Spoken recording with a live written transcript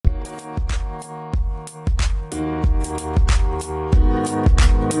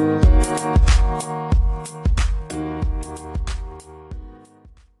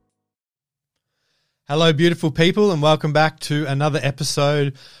Hello, beautiful people, and welcome back to another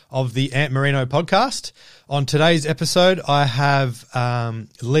episode of the Ant Marino podcast. On today's episode, I have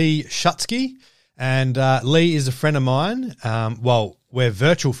Leigh Schutzky, and Leigh is a friend of mine. We're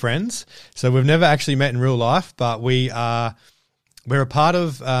virtual friends, so we've never actually met in real life, but we're a part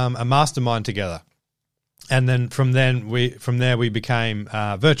of a mastermind together. And then from there we became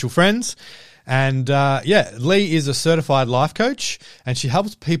virtual friends. And Leigh is a certified life coach, and she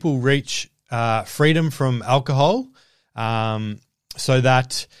helps people reach freedom from alcohol, so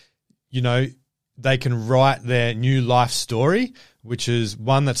that, they can write their new life story, which is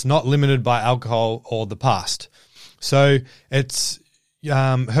one that's not limited by alcohol or the past. So it's,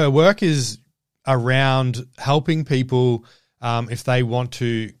 her work is around helping people, if they want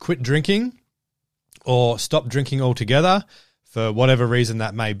to quit drinking or stop drinking altogether for whatever reason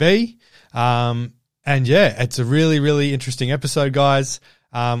that may be. It's a really, really interesting episode, guys.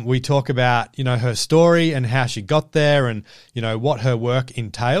 We talk about, her story and how she got there and, what her work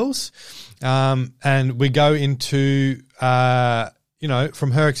entails. And we go into,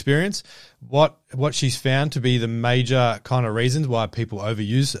 from her experience, what she's found to be the major kind of reasons why people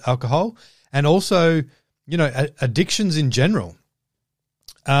overuse alcohol, and also, addictions in general.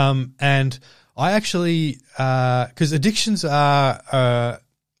 And I actually, because addictions are,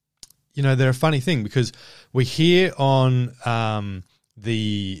 they're a funny thing, because we hear on,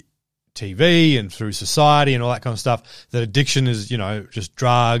 the TV and through society and all that kind of stuff that addiction is, just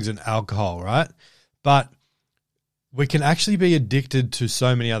drugs and alcohol, right? But we can actually be addicted to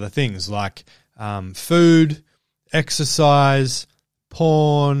so many other things like food, exercise,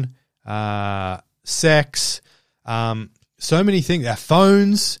 porn, sex, so many things, our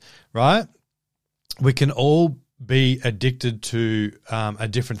phones, right? We can all be addicted to a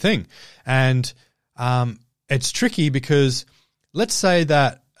different thing. And it's tricky because let's say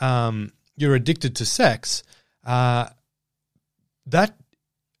that you're addicted to sex, that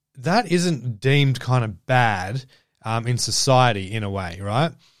isn't deemed kind of bad in society in a way,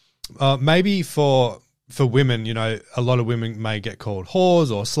 right? Maybe for women, a lot of women may get called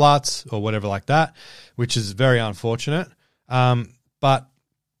whores or sluts or whatever like that, which is very unfortunate. But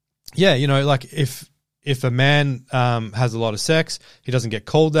yeah, like if a man has a lot of sex, he doesn't get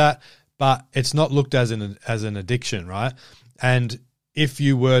called that, but it's not looked as an addiction, right? And if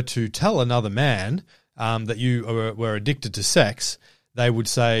you were to tell another man that you were addicted to sex, they would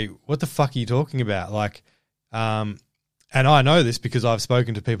say, "What the fuck are you talking about?" Like, and I know this because I've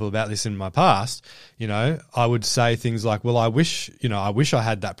spoken to people about this in my past. I would say things like, "Well, I wish I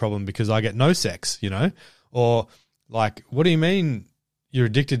had that problem because I get no sex," or like, "What do you mean you're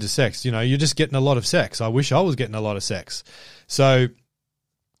addicted to sex? You're just getting a lot of sex. I wish I was getting a lot of sex." So,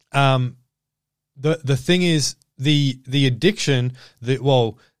 the thing is, the addiction,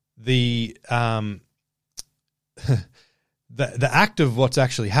 the act of what's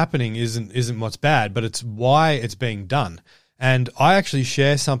actually happening isn't what's bad, but it's why it's being done. And I actually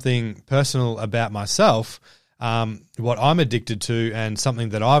share something personal about myself, what I'm addicted to, and something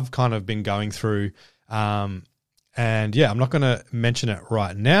that I've kind of been going through. I'm not going to mention it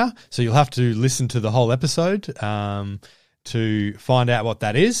right now, so you'll have to listen to the whole episode to find out what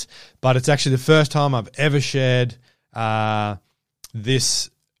that is. But it's actually the first time I've ever shared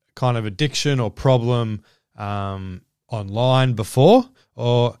this kind of addiction or problem online before.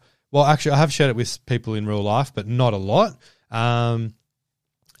 Actually, I have shared it with people in real life, but not a lot.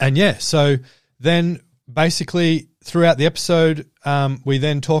 So then basically throughout the episode, we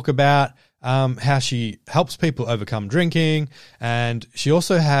then talk about how she helps people overcome drinking, and she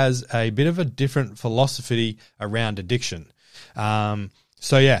also has a bit of a different philosophy around addiction.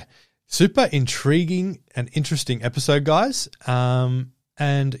 Super intriguing and interesting episode, guys. I'm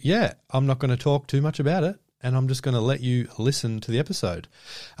not going to talk too much about it, and I'm just going to let you listen to the episode.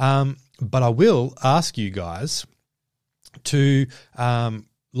 But I will ask you guys to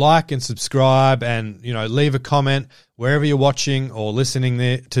like and subscribe and, leave a comment wherever you're watching or listening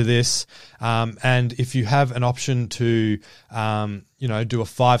to this. And if you have an option to, do a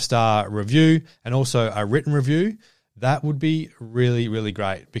 5-star review and also a written review, that would be really, really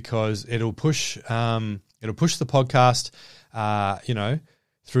great, because it'll push the podcast,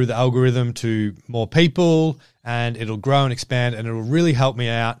 through the algorithm to more people, and it'll grow and expand, and it'll really help me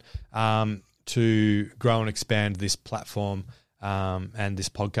out to grow and expand this platform and this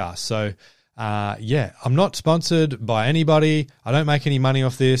podcast. So, I'm not sponsored by anybody. I don't make any money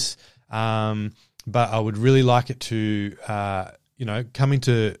off this, but I would really like it to, come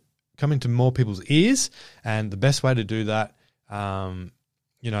into more people's ears. And the best way to do that,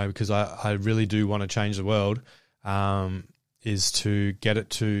 because I really do want to change the world, is to get it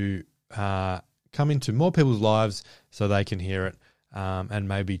to come into more people's lives so they can hear it and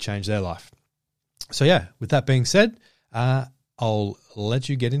maybe change their life. So yeah, with that being said, I'll let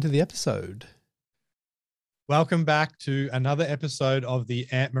you get into the episode. Welcome back to another episode of the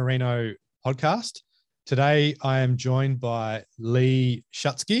Ant Marino podcast. Today, I am joined by Leigh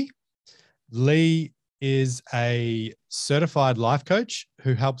Schutzky. Leigh is a certified life coach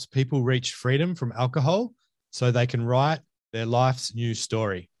who helps people reach freedom from alcohol so they can write their life's new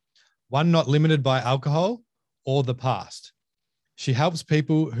story, one not limited by alcohol or the past. She helps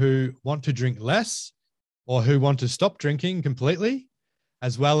people who want to drink less or who want to stop drinking completely,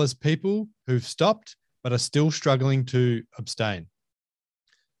 as well as people who've stopped but are still struggling to abstain.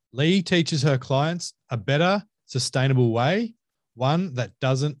 Leigh teaches her clients a better, sustainable way, one that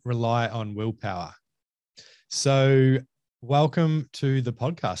doesn't rely on willpower. So welcome to the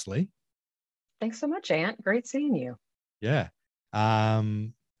podcast, Leigh. Thanks so much, Ant. Great seeing you. Yeah.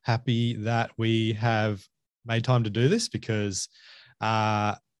 Happy that we have made time to do this because,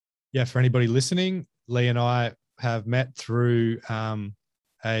 for anybody listening, Leigh and I have met through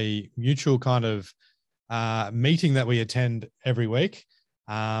a mutual kind of meeting that we attend every week.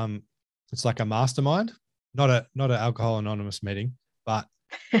 It's like a mastermind, not an Alcohol Anonymous meeting, but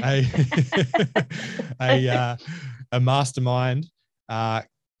a a mastermind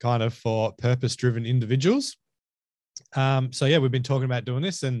kind of for purpose-driven individuals. So yeah, we've been talking about doing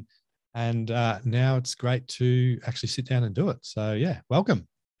this, and now it's great to actually sit down and do it. So yeah, welcome.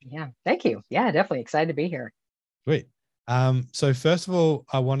 Yeah, thank you. Yeah, definitely excited to be here. Sweet. So first of all,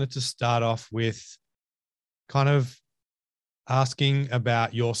 I wanted to start off with kind of asking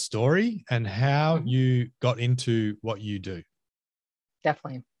about your story and how you got into what you do.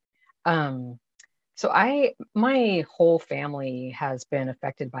 Definitely. So my whole family has been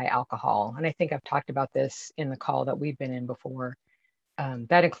affected by alcohol, and I think I've talked about this in the call that we've been in before.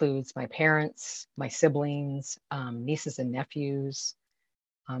 That includes my parents, my siblings, nieces and nephews.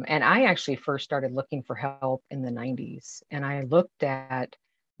 And I actually first started looking for help in the 90s, and I looked at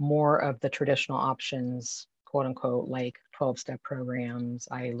more of the traditional options, quote unquote, like 12-step programs.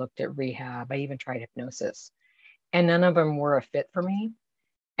 I looked at rehab. I even tried hypnosis, and none of them were a fit for me.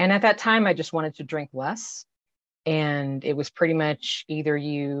 And at that time, I just wanted to drink less. And it was pretty much either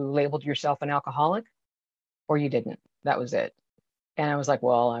you labeled yourself an alcoholic or you didn't. That was it. And I was like,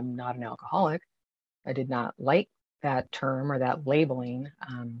 well, I'm not an alcoholic. I did not like that term or that labeling.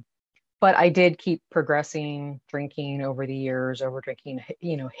 But I did keep progressing, drinking over the years, over drinking,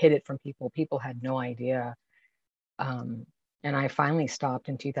 hid it from people. People had no idea. And I finally stopped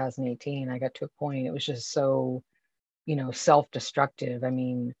in 2018. I got to a point, it was just so, self-destructive. I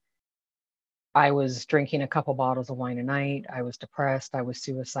mean, I was drinking a couple bottles of wine a night. I was depressed. I was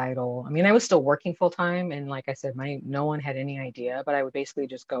suicidal. I mean, I was still working full time. And like I said, no one had any idea, but I would basically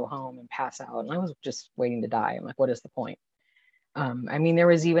just go home and pass out. And I was just waiting to die. I'm like, what is the point? I mean, there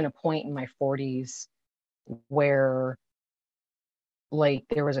was even a point in my 40s where like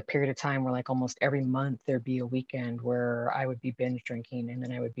there was a period of time where like almost every month there'd be a weekend where I would be binge drinking, and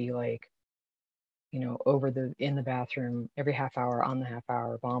then I would be like, in the bathroom every half hour, on the half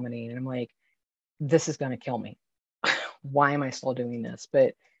hour, vomiting. And I'm like, this is going to kill me. Why am I still doing this?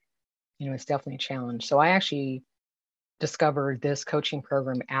 But, it's definitely a challenge. So I actually discovered this coaching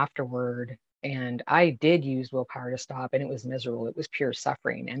program afterward, and I did use willpower to stop, and it was miserable. It was pure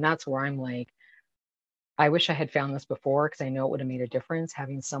suffering. And that's where I'm like, I wish I had found this before, because I know it would have made a difference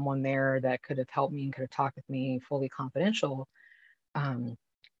having someone there that could have helped me and could have talked with me fully confidential.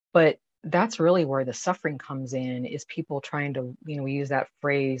 But that's really where the suffering comes in, is people trying to, we use that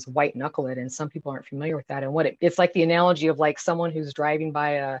phrase, white knuckle it, and some people aren't familiar with that. And it's like the analogy of like someone who's driving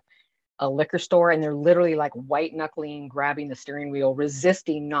by a liquor store and they're literally like white knuckling, grabbing the steering wheel,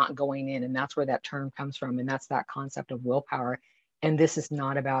 resisting not going in. And that's where that term comes from. And that's that concept of willpower. And this is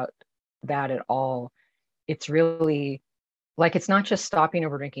not about that at all. It's really like, it's not just stopping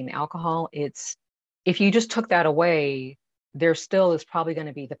over drinking alcohol. It's, if you just took that away, there still is probably going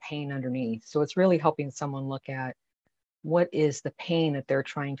to be the pain underneath. So it's really helping someone look at what is the pain that they're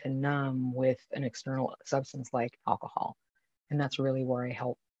trying to numb with an external substance like alcohol. And that's really where I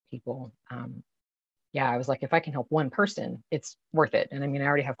help people. I was like, if I can help one person, it's worth it. And I mean, I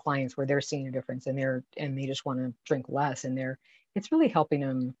already have clients where they're seeing a difference, and they just want to drink less, and it's really helping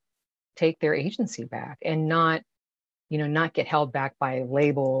them take their agency back and not get held back by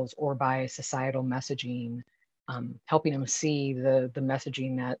labels or by societal messaging. Helping them see the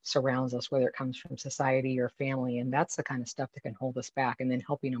messaging that surrounds us, whether it comes from society or family. And that's the kind of stuff that can hold us back, and then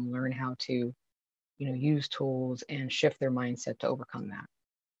helping them learn how to, use tools and shift their mindset to overcome that.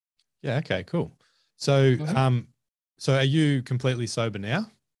 Yeah. Okay, cool. So, so are you completely sober now?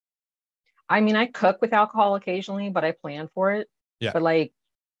 I mean, I cook with alcohol occasionally, but I plan for it. Yeah. But like,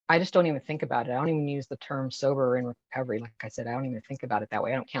 I just don't even think about it. I don't even use the term sober in recovery. Like I said, I don't even think about it that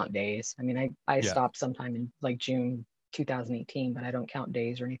way. I don't count days. I mean, I Yeah. stopped sometime in like June 2018, but I don't count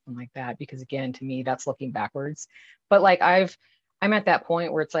days or anything like that because again, to me, that's looking backwards. But like I'm at that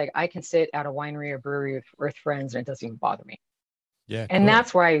point where it's like I can sit at a winery or brewery with friends and it doesn't even bother me. Yeah. And Cool.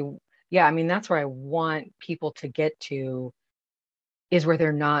 that's where yeah, I mean, that's where I want people to get to is where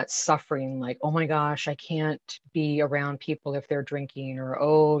they're not suffering like, oh my gosh, I can't be around people if they're drinking, or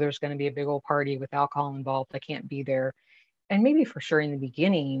oh, there's going to be a big old party with alcohol involved. I can't be there. And maybe for sure in the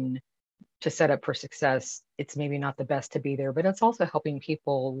beginning to set up for success, it's maybe not the best to be there, but it's also helping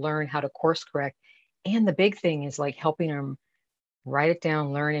people learn how to course correct. And the big thing is like helping them write it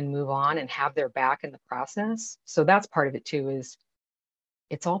down, learn and move on and have their back in the process. So that's part of it too, is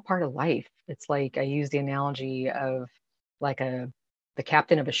it's all part of life. It's like I use the analogy of like the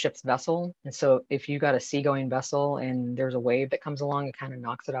captain of a ship's vessel. And so if you got a seagoing vessel and there's a wave that comes along and kind of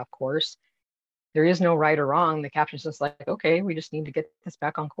knocks it off course, there is no right or wrong. The captain's just like, okay, we just need to get this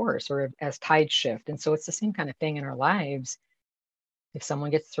back on course, or as tides shift. And so it's the same kind of thing in our lives. If someone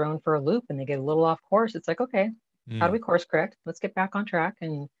gets thrown for a loop and they get a little off course, it's like, okay, how do Mm. we course correct? Let's get back on track.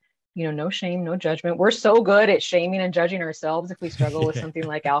 And no shame, no judgment. We're so good at shaming and judging ourselves if we struggle with Yeah. something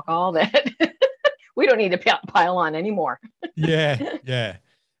like alcohol that we don't need to pile on anymore. Yeah. Yeah.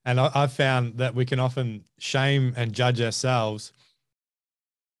 And I've found that we can often shame and judge ourselves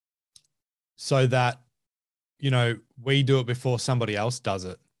so that, we do it before somebody else does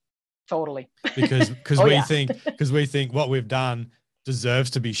it. Totally. Because Oh we yeah. think what we've done deserves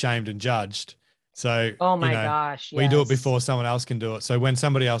to be shamed and judged. So, Oh my gosh, we do it yes. before someone else can do it. So when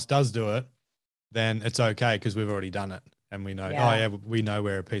somebody else does do it, then it's okay because we've already done it and we know, oh Yeah. yeah, we know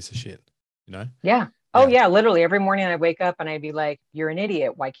we're a piece of shit, you know? Yeah. Oh Yeah. yeah, literally every morning I wake up and I'd be like, "You're an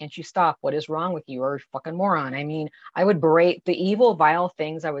idiot. Why can't you stop? What is wrong with you? Or fucking moron." I mean, I would berate the evil, vile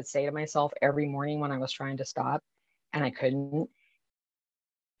things I would say to myself every morning when I was trying to stop and I couldn't.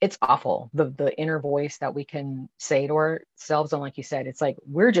 It's awful. The inner voice that we can say to ourselves, and like you said, it's like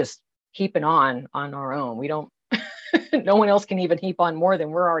we're just keeping on our own. We don't no one else can even heap on more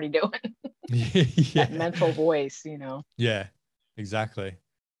than we're already doing. That Yeah. mental voice. Yeah. Exactly.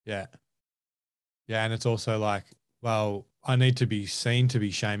 Yeah. Yeah. And it's also like, well, I need to be seen to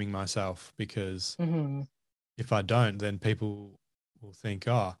be shaming myself because Hmm. if I don't, then people will think,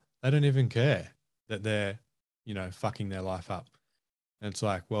 oh, they don't even care that they're, fucking their life up. And it's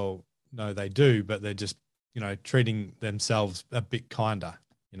like, well, no, they do, but they're just, treating themselves a bit kinder,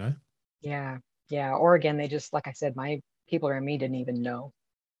 you know? Yeah. Yeah. Or again, they just, like I said, my people around me didn't even know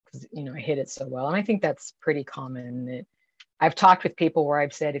because, I hit it so well. And I think that's pretty common. That I've talked with people where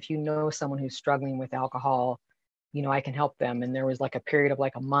I've said, if you know someone who's struggling with alcohol, I can help them. And there was like a period of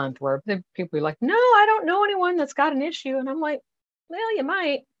like a month where the people were like, no, I don't know anyone that's got an issue. And I'm like, well, you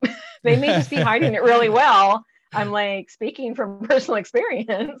might. They may just be hiding it really well. I'm like speaking from personal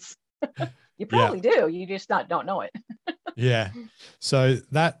experience. You Yeah. probably do. You just don't know it. Yeah. So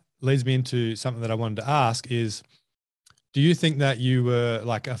that leads me into something that I wanted to ask is, do you think that you were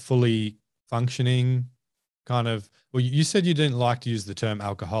like a fully functioning kind of, well, you said you didn't like to use the term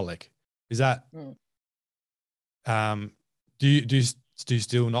alcoholic. Is that, Mm. um, do you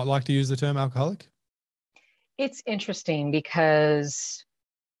still not like to use the term alcoholic? It's interesting because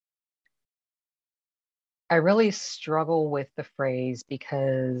I really struggle with the phrase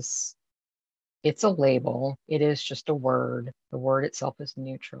because it's a label. It is just a word. The word itself is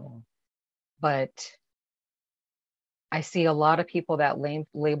neutral. But I see a lot of people that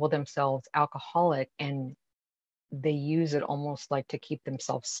label themselves alcoholic and they use it almost like to keep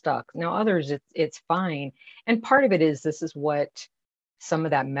themselves stuck. Now, others, it's fine. And part of it is this is what some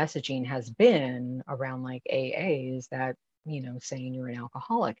of that messaging has been around like AA is that, saying you're an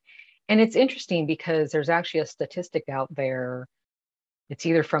alcoholic. And it's interesting because there's actually a statistic out there. It's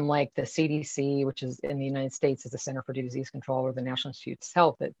either from like the CDC, which is in the United States is the Center for Disease Control, or the National Institutes of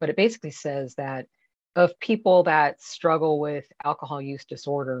Health, but it basically says that of people that struggle with alcohol use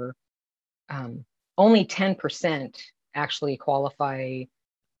disorder, um, only 10% actually qualify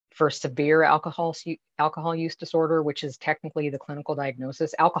for severe alcohol use disorder, which is technically the clinical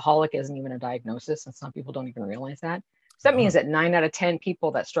diagnosis. Alcoholic isn't even a diagnosis, and some people don't even realize that. So that means Oh, that 9 out of 10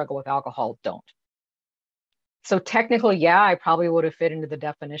 people that struggle with alcohol don't. So technically, yeah, I probably would have fit into the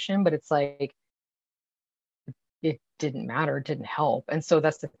definition, but it's like it didn't matter, it didn't help. And so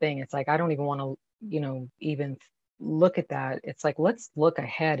that's the thing. It's like I don't even want to, even look at that. It's like let's look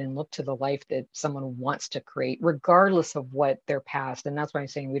ahead and look to the life that someone wants to create, regardless of what their past. And that's why I'm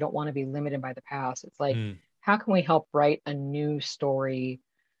saying we don't want to be limited by the past. It's like, mm, how can we help write a new story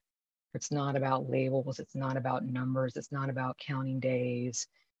It's not about labels. It's not about numbers. It's not about counting days.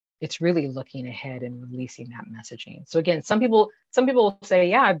 It's really looking ahead and releasing that messaging. So again, some people say,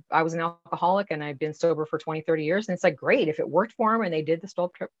 yeah, I was an alcoholic and I've been sober for 20, 30 years. And it's like, great. If it worked for them and they did this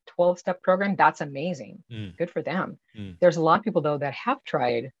 12-step program, that's amazing. Mm. Good for them. Mm. There's a lot of people though that have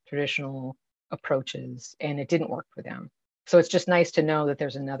tried traditional approaches and it didn't work for them. So it's just nice to know that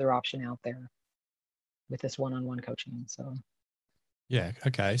there's another option out there with this one-on-one coaching. So Yeah.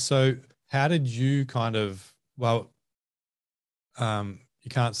 Okay. So how did you kind of, well, you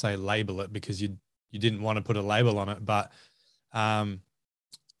can't say label it because you didn't want to put a label on it, but um,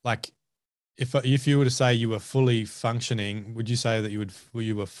 like if you were to say you were fully functioning, would you say that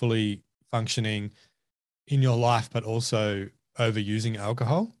you were fully functioning in your life, but also overusing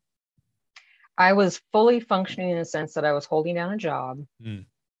alcohol? I was fully functioning in the sense that I was holding down a job Mm.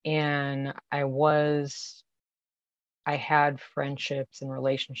 and I had friendships and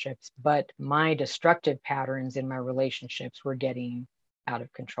relationships, but my destructive patterns in my relationships were getting out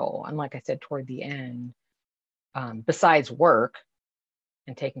of control. And like I said, toward the end, besides work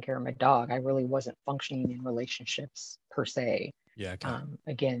and taking care of my dog, I really wasn't functioning in relationships per se. Yeah. Okay.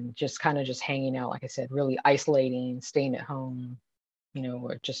 Again, just kind of just hanging out, like I said, really isolating, staying at home,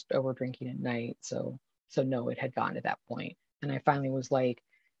 or just over drinking at night. So no, it had gotten to that point. And I finally was like,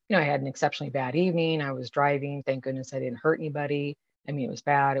 I had an exceptionally bad evening. I was driving. Thank goodness I didn't hurt anybody. I mean, it was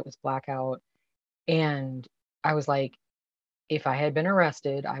bad. It was blackout. And I was like, if I had been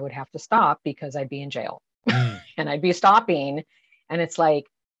arrested, I would have to stop because I'd be in jail Mm. and I'd be stopping. And it's like,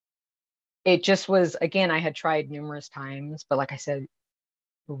 it just was, again, I had tried numerous times, but like I said,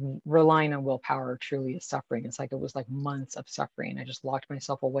 relying on willpower truly is suffering. It's like it was like months of suffering. I just locked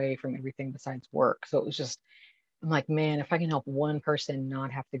myself away from everything besides work. So it was just, I'm like, man, if I can help one person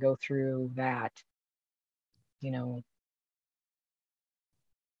not have to go through that, you know.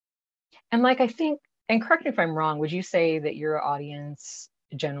 And like I think, and correct me if I'm wrong, would you say that your audience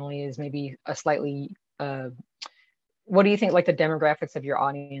generally is maybe a slightly what do you think like the demographics of your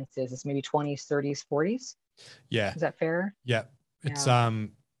audience is? Is maybe 20s, 30s, 40s? Yeah. Is that fair? Yeah. It's Yeah.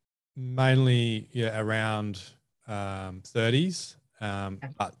 mainly around 30s,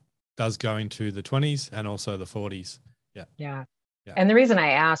 but does go into the 20s and also the 40s. Yeah. Yeah. Yeah. And the reason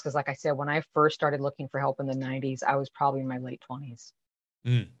I ask is, like I said, when I first started looking for help in the 90s, I was probably in my late 20s.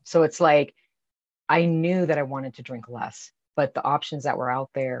 Mm. So it's like I knew that I wanted to drink less, but the options that were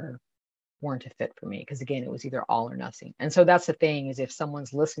out there weren't a fit for me because, again, it was either all or nothing. And so that's the thing is if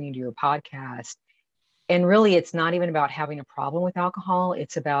someone's listening to your podcast, and really it's not even about having a problem with alcohol,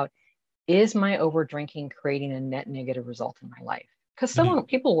 it's about is my over drinking creating a net negative result in my life? Because Mm.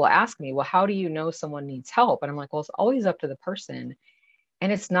 people will ask me, well, how do you know someone needs help? And I'm like, well, it's always up to the person.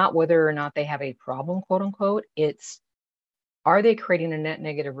 And it's not whether or not they have a problem, quote unquote. It's are they creating a net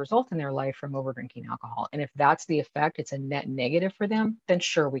negative result in their life from over drinking alcohol? And if that's the effect, it's a net negative for them, then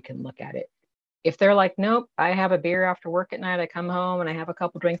sure, we can look at it. If they're like, nope, I have a beer after work at night, I come home and I have a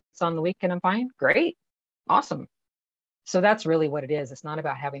couple drinks on the weekend, I'm fine. Great. Awesome. So that's really what it is. It's not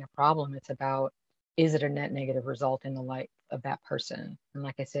about having a problem. It's about, is it a net negative result in the life of that person? And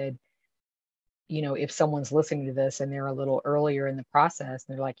like I said, if someone's listening to this and they're a little earlier in the process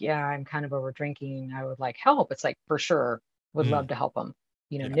and they're like, yeah, I'm kind of over drinking, I would like help. It's like, for sure, would Mm. love to help them,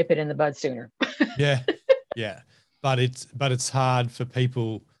 Yeah. nip it in the bud sooner. Yeah. Yeah. But it's hard for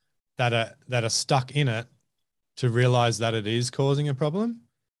people that are stuck in it to realize that it is causing a problem.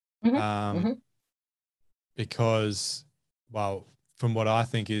 Hmm. Um, Hmm. because, well, from what I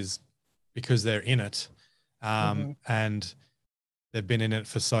think is because they're in it, Hmm. and they've been in it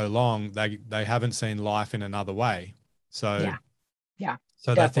for so long, they haven't seen life in another way. So Yeah. Yeah.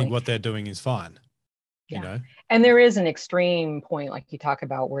 so they think Definitely. what they're doing is fine, you Yeah. know? And there is an extreme point, like you talk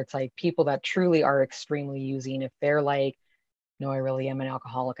about, where it's like people that truly are extremely using, if they're like, no, I really am an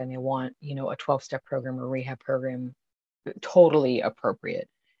alcoholic and they want, a 12-step program or rehab program, totally appropriate.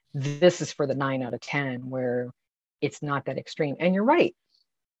 This is for the 9 out of 10 where it's not that extreme. And you're right.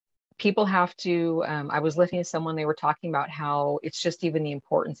 People have to, I was listening to someone, they were talking about how it's just even the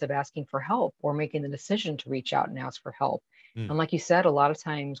importance of asking for help or making the decision to reach out and ask for help. Mm. And like you said, a lot of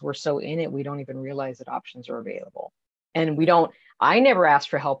times we're so in it, we don't even realize that options are available. And we don't, I never asked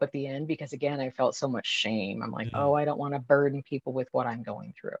for help at the end because, again, I felt so much shame. I'm like, Mm. oh, I don't want to burden people with what I'm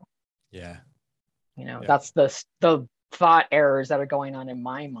going through. Yeah. Yeah. That's the thought errors that are going on in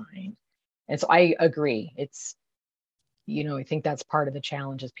my mind. And so I agree. It's, I think that's part of the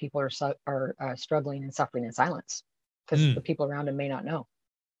challenge is people are struggling and suffering in silence because the Mm. people around them may not know.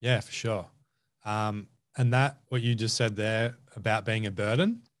 Yeah, for sure. And that what you just said there about being a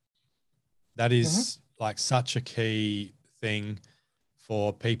burden, that Hmm. is like such a key thing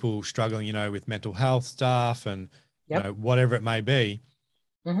for people struggling, with mental health stuff and, Yep. whatever it may be,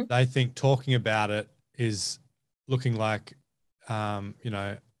 Hmm. they think talking about it is looking like, um, you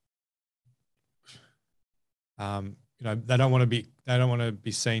know, they don't want to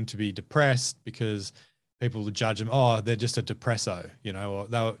be seen to be depressed because people will judge them. Oh, they're just a depresso, or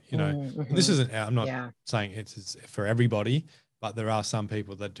they'll, this Hmm. isn't, I'm not Yeah. saying it's for everybody, but there are some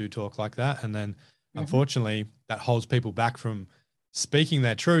people that do talk like that. And then Hmm. unfortunately that holds people back from speaking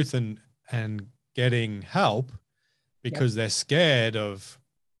their truth and getting help Yep. because they're scared of,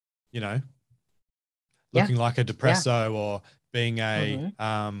 you know, Yeah. looking like a Yeah. depresso or being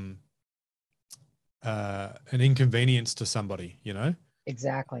Hmm. an inconvenience to somebody.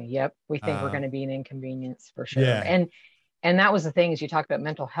 Exactly. Yep. We think we're going Um, to be an inconvenience for sure. yeah. And that was the thing is you talked about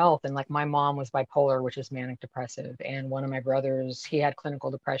mental health and like my mom was bipolar, which is manic depressive. And one of my brothers, he had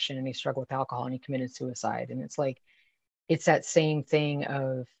clinical depression and he struggled with alcohol and he committed suicide. And it's like, it's that same thing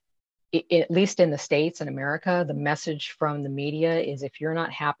of, at least in the States and America, the message from the media is if you're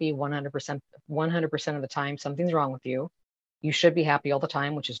not happy 100% of the time, something's wrong with you. You should be happy all the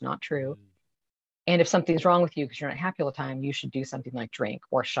time, which is not true. And if something's wrong with you because you're not happy all the time, you should do something like drink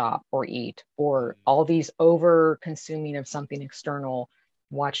or shop or eat or all these over consuming of something external,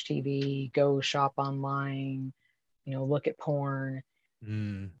 watch TV, go shop online, look at porn.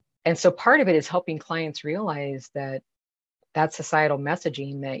 Mm. And so part of it is helping clients realize that that societal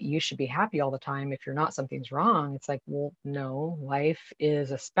messaging that you should be happy all the time. If you're not, something's wrong. It's like, well, no, life is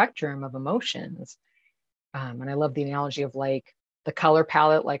a spectrum of emotions. And I love the analogy of like the color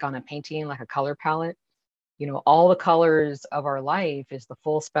palette, like on a painting, like a color palette. All the colors of our life is the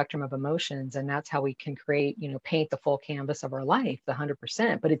full spectrum of emotions. And that's how we can create, paint the full canvas of our life, the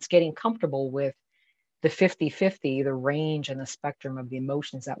 100%. But it's getting comfortable with the 50-50, the range and the spectrum of the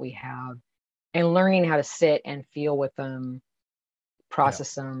emotions that we have, and learning how to sit and feel with them, Yeah.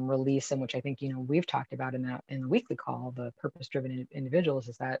 process them, release them, which I think, we've talked about in the weekly call, the purpose-driven individuals,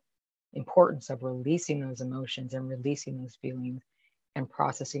 is that importance of releasing those emotions and releasing those feelings and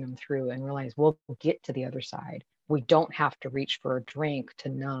processing them through and realize we'll get to the other side. We don't have to reach for a drink to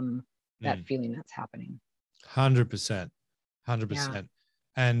numb that Mm. feeling that's happening. 100%. Yeah. 100%.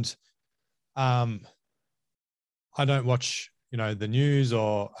 And I don't watch, the news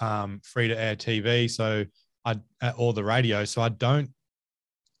or free to air TV, so or the radio, so I don't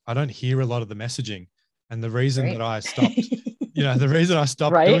hear a lot of the messaging. And the reason that Right. I stopped, the reason I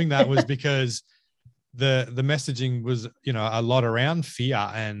stopped Right. doing that was because the messaging was, a lot around fear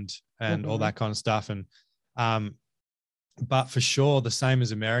and all Mm-hmm. that kind of stuff. And um, but for sure, the same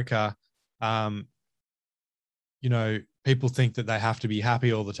as America, um, people think that they have to be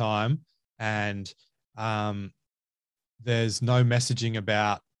happy all the time, and um, there's no messaging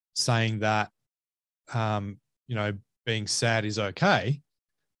about saying that, um, being sad is okay,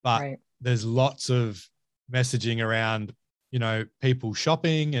 but Right. there's lots of messaging around, people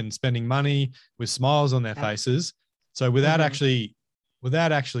shopping and spending money with smiles on their Yep. faces. So Mm-hmm.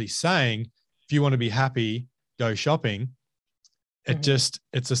 without actually saying, if you want to be happy, go shopping, Mm-hmm.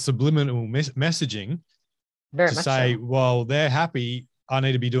 it's a subliminal messaging Very to much say, so. well, they're happy, I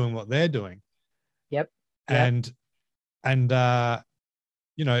need to be doing what they're doing. Yep. Yep. And and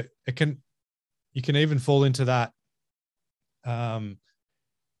it can you can even fall into that, um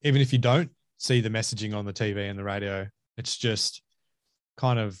even if you don't see the messaging on the TV and the radio. It's just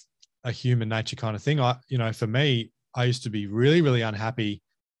kind of a human nature kind of thing. For me, I used to be really, really unhappy,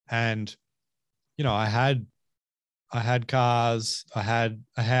 and I had cars, I had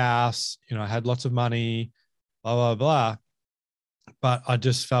a house, I had lots of money, blah blah blah, but I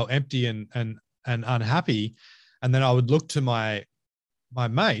just felt empty and unhappy. And then I would look to my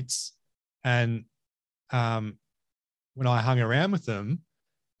mates, and um, when I hung around with them,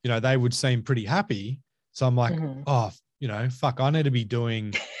 they would seem pretty happy. So I'm like, Mm-hmm. oh, fuck, I need to be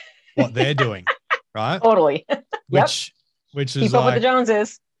doing what they're doing, right? Totally. Yep. Which which is Keep up with the like,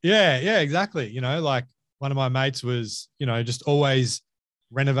 Joneses. yeah, exactly. Like one of my mates was, just always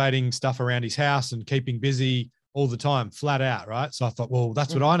renovating stuff around his house and keeping busy all the time, flat out, right? So I thought, well,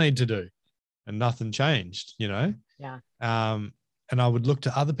 that's what Mm-hmm. I need to do. And nothing changed. Yeah. Um, and I would look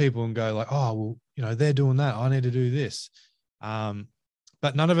to other people and go like, oh, well, they're doing that. I need to do this. Um,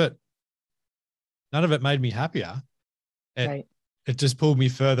 but none of it made me happier. It Right. it just pulled me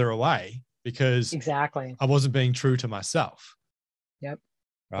further away because Exactly. I wasn't being true to myself, Yep.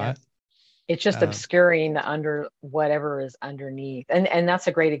 Yep. right? It's just Um, obscuring the under whatever is underneath. And that's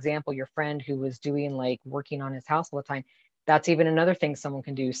a great example. Your friend who was doing like working on his house all the time. That's even another thing someone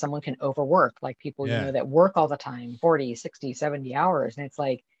can do. Someone can overwork, like people, yeah, that work all the time, 40, 60, 70 hours. And it's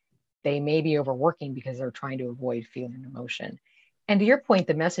like they may be overworking because they're trying to avoid feeling emotion. And to your point,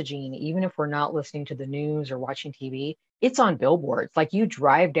 the messaging, even if we're not listening to the news or watching TV, it's on billboards. Like you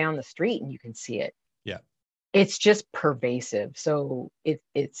drive down the street and you can see it. Yeah. It's just pervasive. So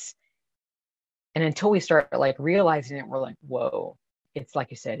it's and until we start like realizing it, we're like, whoa, it's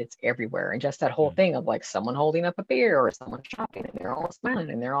like you said, it's everywhere. And just that whole Mm. thing of like someone holding up a beer or someone shopping and they're all smiling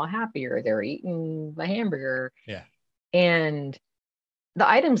and they're all happy or they're eating the hamburger. Yeah. And the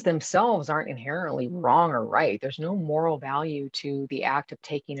items themselves aren't inherently wrong or right. There's no moral value to the act of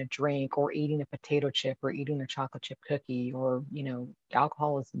taking a drink or eating a potato chip or eating a chocolate chip cookie or,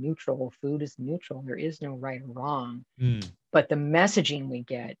 alcohol is neutral, food is neutral. There is no right or wrong. Mm. But the messaging we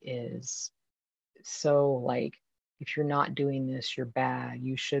get is so like, if you're not doing this, you're bad.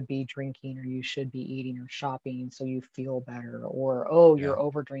 You should be drinking or you should be eating or shopping so you feel better. Or, oh, Yeah. you're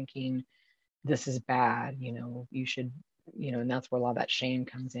over drinking. This is bad. You should, and that's where a lot of that shame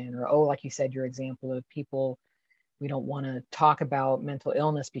comes in. Or, oh, like you said, your example of people, we don't want to talk about mental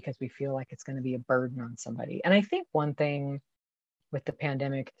illness because we feel like it's going to be a burden on somebody. And I think one thing with the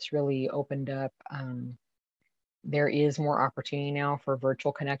pandemic that's really opened up, there is more opportunity now for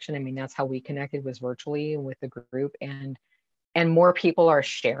virtual connection. I mean, that's how we connected, was virtually with the group, and more people are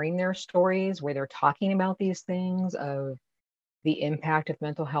sharing their stories where they're talking about these things of the impact of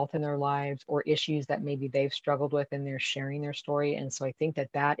mental health in their lives or issues that maybe they've struggled with, and they're sharing their story. And so I think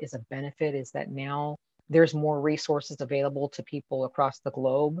that that is a benefit, is that now there's more resources available to people across the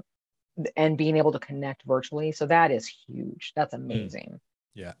globe and being able to connect virtually. So that is huge. That's amazing.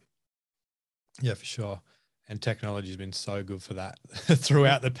 Yeah. Yeah, for sure. And technology has been so good for that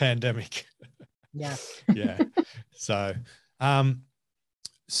throughout the pandemic. Yeah. Yeah. So,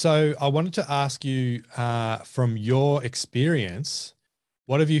 so I wanted to ask you, from your experience,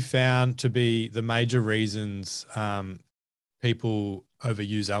 what have you found to be the major reasons people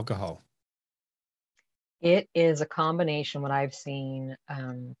overuse alcohol? It is a combination, what I've seen,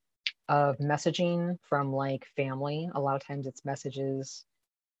 of messaging from like family. A lot of times it's messages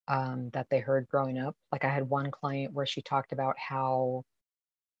that they heard growing up. Like I had one client where she talked about how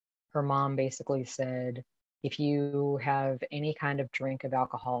her mom basically said, if you have any kind of drink of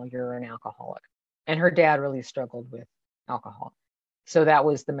alcohol, you're an alcoholic. And her dad really struggled with alcohol. So that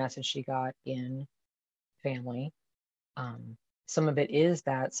was the message she got in family. Some of it is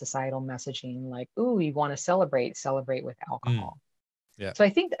that societal messaging, like, ooh, you want to celebrate with Mm. alcohol. Yeah. So I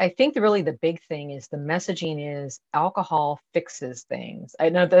think really the big thing is the messaging is alcohol fixes things. I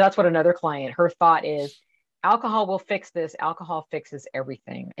know that's what another client, her thought is alcohol will fix this, alcohol fixes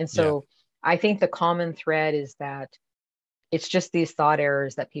everything. And Yeah. so I think the common thread is that it's just these thought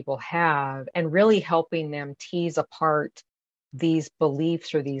errors that people have, and really helping them tease apart these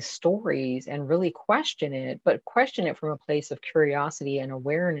beliefs or these stories and really question it, but question it from a place of curiosity and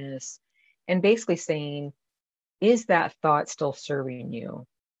awareness, and basically saying, is that thought still serving you?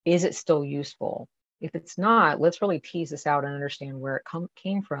 Is it still useful? If it's not, let's really tease this out and understand where it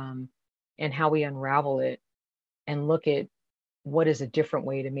came from and how we unravel it and look at what is a different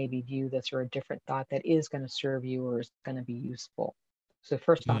way to maybe view this, or a different thought that is going to serve you or is going to be useful. So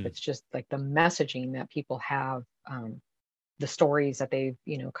first off, Mm. it's just like the messaging that people have, the stories that they've,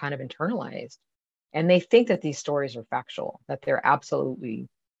 kind of internalized. And they think that these stories are factual, that they're absolutely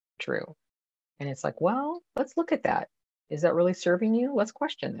true. And it's like, well, let's look at that. Is that really serving you? Let's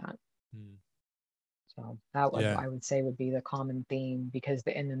question that. Mm. So that would, Yeah. I would say, would be the common theme, because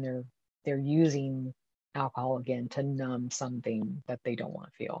and then they're using alcohol again to numb something that they don't want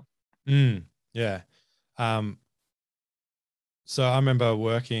to feel. Mm. Yeah. Um, so I remember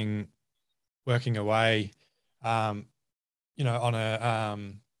working away, um, on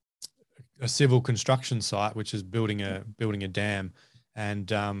a civil construction site, which is building a dam,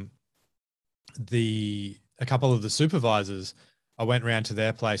 and a couple of the supervisors, I went round to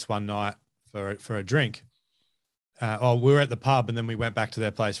their place one night for a drink. We were at the pub, and then we went back to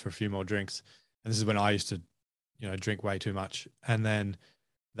their place for a few more drinks. And this is when I used to, drink way too much. And then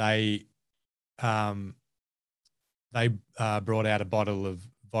they um, they brought out a bottle of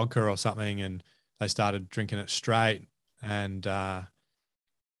vodka or something, and they started drinking it straight. And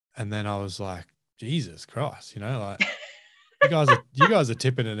then I was like, Jesus Christ, like you guys are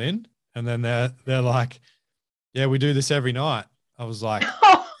tipping it in. And then they're like, yeah, we do this every night. I was like,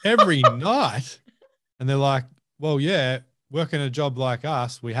 every night? And they're like, well, yeah, working a job like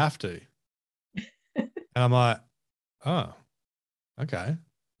us, we have to. And I'm like, oh, okay.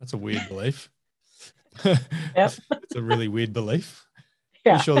 That's a weird belief. Yep. It's a really weird belief.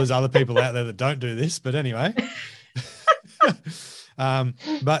 Pretty Yeah. sure there's other people out there that don't do this, but anyway.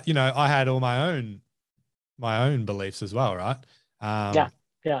 But I had all my own beliefs as well, right? Yeah.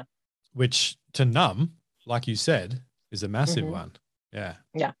 Yeah. Which to numb, like you said, is a massive Hmm. one. Yeah.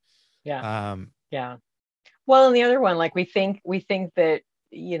 Yeah. Yeah. Um, Yeah. Well, and the other one, like we think that,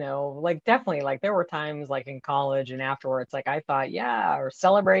 like definitely like there were times like in college and afterwards, like I thought, yeah, or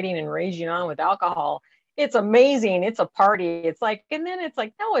celebrating and raging on with alcohol. It's amazing. It's a party. It's like, and then it's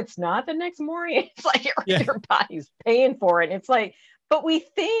like, no, it's not. The next morning, it's like yeah. your body's paying for it. And it's like, but we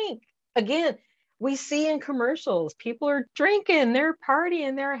think again, we see in commercials, people are drinking, they're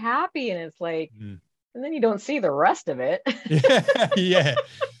partying, they're happy. And it's like, Mm. and then you don't see the rest of it. Yeah. Yeah.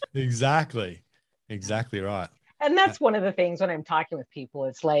 Exactly. Exactly right. And Uh, that's one of the things when I'm talking with people,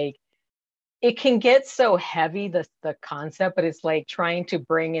 it's like it can get so heavy, the concept, but it's like trying to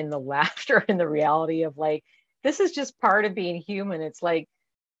bring in the laughter and the reality of like this is just part of being human. It's like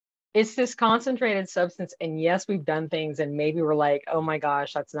it's this concentrated substance, and yes, we've done things and maybe we're like, oh my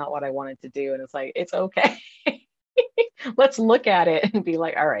gosh, that's not what I wanted to do, and it's like it's okay. Let's look at it and be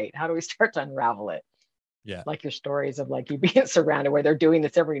like, all right, how do we start to unravel it? yeah. Like your stories of like you being surrounded where they're doing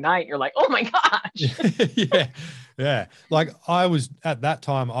this every night, you're like, oh my gosh. Yeah. Yeah. Like I was at that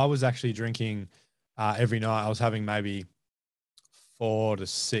time, I was actually drinking every night. I was having maybe 4 to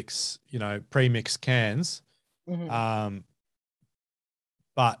 6, pre-mixed cans. Mhm. Um,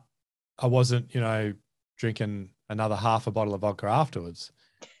 but I wasn't, drinking another half a bottle of vodka afterwards,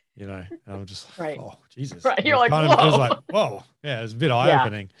 and I'm just like, Right. oh, Jesus. Right. It You're was like, it was whoa. like, whoa. Yeah. It was a bit eye Yeah.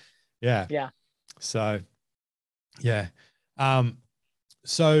 opening. Yeah. Yeah. So, yeah. Um,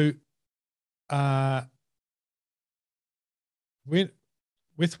 so, uh, with,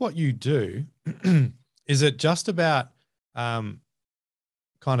 with what you do, is it just about, um,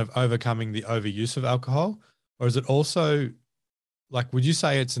 kind of overcoming the overuse of alcohol, or is it also like, would you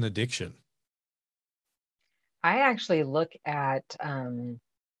say it's an addiction? I actually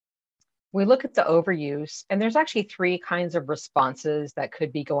we look at the overuse, and there's actually three kinds of responses that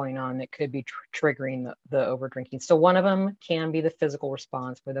could be going on that could be triggering the over drinking. So one of them can be the physical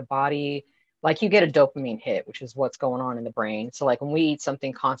response where the body, like you get a dopamine hit, which is what's going on in the brain. So like when we eat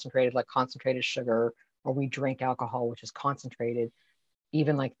something concentrated, like concentrated sugar, or we drink alcohol, which is concentrated,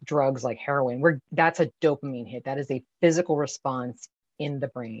 even like drugs like heroin, that's a dopamine hit. That is a physical response in the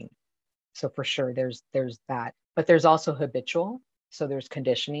brain. So for sure, there's that, but there's also habitual. So there's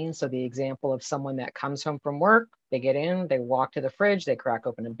conditioning. So the example of someone that comes home from work, they get in, they walk to the fridge, they crack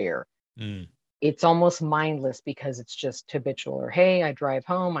open a beer. Mm, It's almost mindless because it's just habitual. Or hey, I drive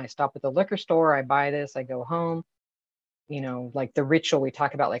home, I stop at the liquor store, I buy this, I go home. Like the ritual we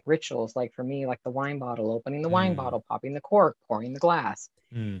talk about, like rituals, like for me, like the wine bottle, opening the wine mm, bottle, popping the cork, pouring the glass.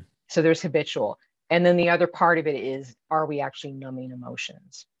 mm, So there's habitual. And then the other part of it is, are we actually numbing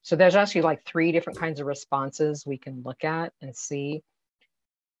emotions? So there's actually like three different kinds of responses we can look at and see.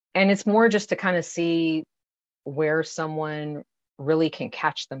 And it's more just to kind of see where someone really can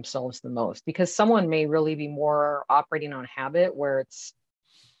catch themselves the most, because someone may really be more operating on habit where it's,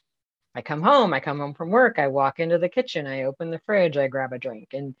 I come home from work, I walk into the kitchen, I open the fridge, I grab a drink.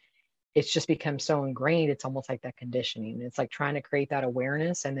 And it's just become so ingrained. It's almost like that conditioning. It's like trying to create that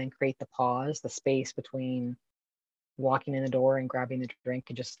awareness and then create the pause, the space between walking in the door and grabbing the drink,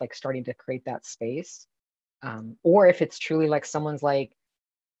 and just like starting to create that space. Or if it's truly like someone's like,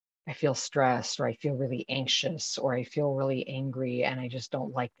 I feel stressed, or I feel really anxious, or I feel really angry, and I just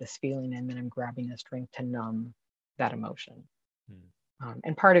don't like this feeling. And then I'm grabbing this drink to numb that emotion. mm,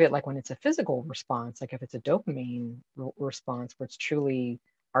 And part of it, like when it's a physical response, like if it's a dopamine response, where it's truly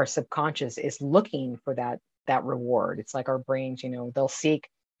our subconscious is looking for that reward. It's like our brains, they'll seek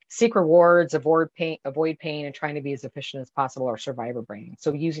rewards, avoid pain, and trying to be as efficient as possible. Our survivor brain.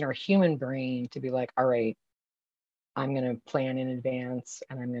 So using our human brain to be like, all right, I'm going to plan in advance,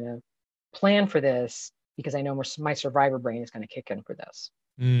 and I'm going to plan for this because I know my survivor brain is going to kick in for this.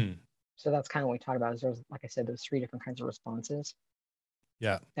 mm. So that's kind of what we talked about. Is there's, like I said, those three different kinds of responses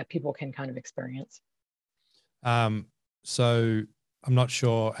Yeah. that people can kind of experience. Um, so I'm not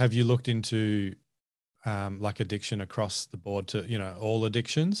sure. Have you looked into like addiction across the board to, all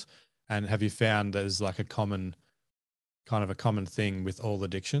addictions? And have you found there's like a common thing with all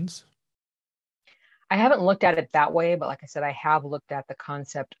addictions? I haven't looked at it that way, but like I said, I have looked at the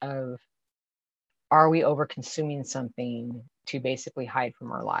concept of, are we over consuming something to basically hide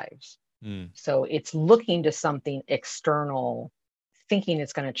from our lives? Mm, So it's looking to something external, thinking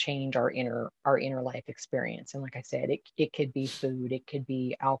it's going to change our inner life experience. And like I said, it could be food, it could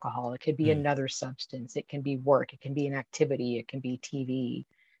be alcohol, it could be mm, another substance, it can be work, it can be an activity, it can be TV.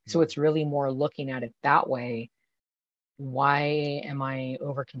 So mm, it's really more looking at it that way. Why am I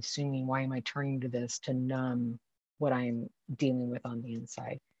over consuming? Why am I turning to this to numb what I'm dealing with on the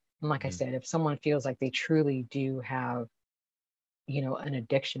inside? And like I mm, said, if someone feels like they truly do have, an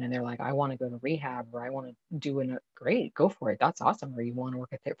addiction, and they're like, I want to go to rehab, or I want to do great, go for it. That's awesome. Or you want to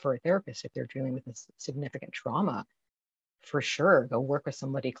work for a therapist if they're dealing with this significant trauma, for sure, go work with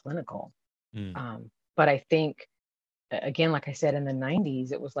somebody clinical. Mm. But I think, again, like I said, in the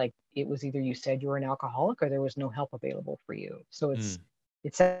 90s, it was either you said you were an alcoholic or there was no help available for you. So it's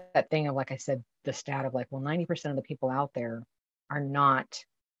that thing of, like I said, the stat of like, well, 90% of the people out there are not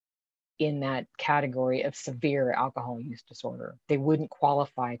in that category of severe alcohol use disorder. They wouldn't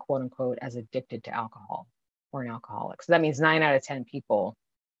qualify, quote unquote, as addicted to alcohol or an alcoholic. So that means 9 out of 10 people,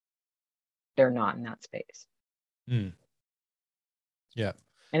 they're not in that space. Mm. Yeah.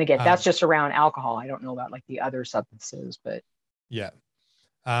 And again, that's just around alcohol. I don't know about like the other substances, but yeah.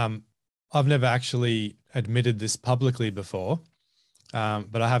 I've never actually admitted this publicly before,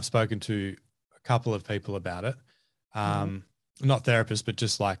 but I have spoken to a couple of people about it. Not therapists, but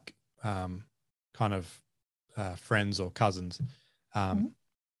just like kind of friends or cousins,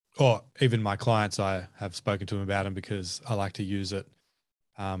 or even my clients. I have spoken to them about them because I like to use it,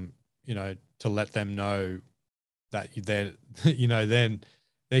 to let them know that they're, then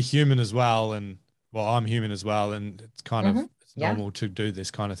they're human as well. And well, I'm human as well. And it's kind of, it's normal to do this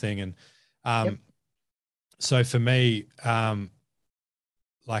kind of thing. And so for me,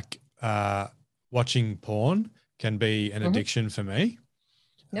 watching porn can be an addiction for me.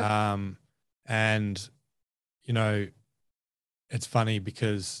 And, it's funny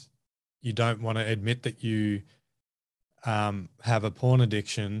because you don't want to admit that you have a porn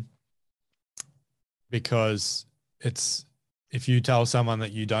addiction, because if you tell someone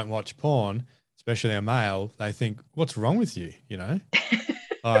that you don't watch porn, especially a male, they think, what's wrong with you?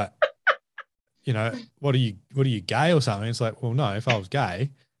 Like, what are you gay or something? It's like, well, no, if I was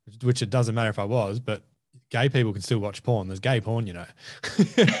gay, which it doesn't matter if I was, but gay people can still watch porn. There's gay porn,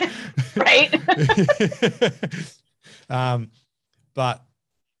 Right. But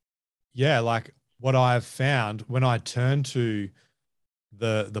yeah, like what I've found when I turn to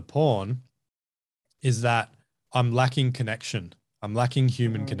the porn is that I'm lacking connection. I'm lacking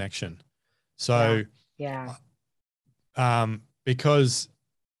human connection. So, because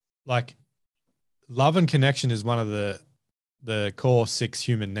like love and connection is one of the core 6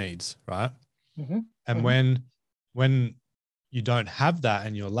 human needs, right? And when you don't have that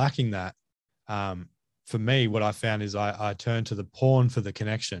and you're lacking that, for me, what I found is I turn to the porn for the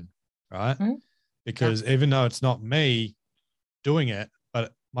connection, right? Because even though it's not me doing it,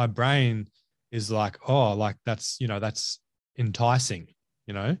 but my brain is like, oh, like that's enticing,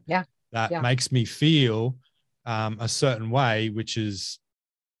 that makes me feel a certain way, which is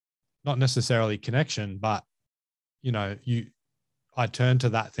not necessarily connection, but I turn to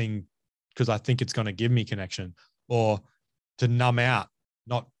that thing because I think it's going to give me connection, or to numb out,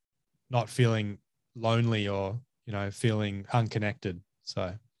 not feeling lonely or feeling unconnected.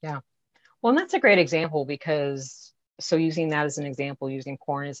 So well, and that's a great example, because using that as an example, using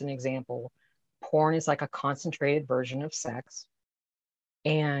porn as an example, porn is like a concentrated version of sex,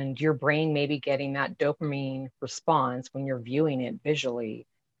 and your brain may be getting that dopamine response when you're viewing it visually.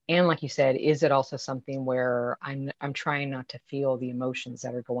 And like you said, is it also something where I'm trying not to feel the emotions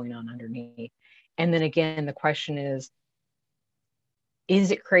that are going on underneath? And then again, the question is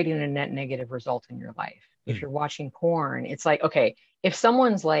it creating a net negative result in your life? If you're watching porn, it's like, okay, if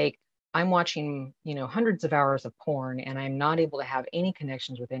someone's like, I'm watching, hundreds of hours of porn and I'm not able to have any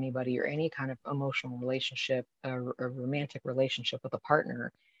connections with anybody or any kind of emotional relationship or a romantic relationship with a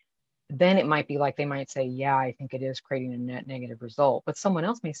partner, then it might be like, they might say, yeah, I think it is creating a net negative result. But someone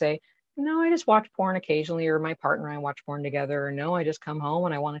else may say, no, I just watch porn occasionally, or my partner and I watch porn together, or no, I just come home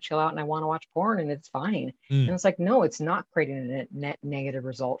and I want to chill out and I want to watch porn and it's fine. And it's like, no, it's not creating a net negative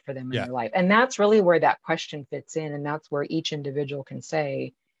result for them in their life. And that's really where that question fits in. And that's where each individual can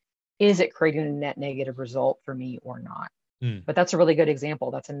say, is it creating a net negative result for me or not? But that's a really good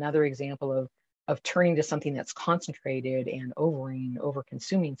example. That's another example of turning to something that's concentrated and over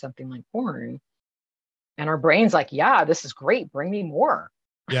consuming something like porn. And our brain's like, yeah, this is great. Bring me more.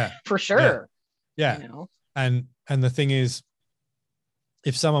 Yeah. For sure. Yeah. And the thing is,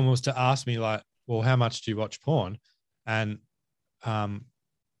 if someone was to ask me like, well, how much do you watch porn? And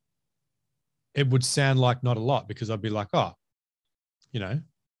it would sound like not a lot, because I'd be like, oh,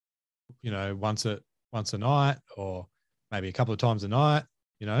 once a night, or maybe a couple of times a night,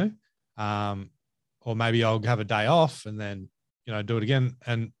 or maybe I'll have a day off and then, do it again.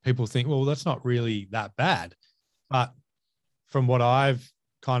 And people think, well, that's not really that bad. But from what I've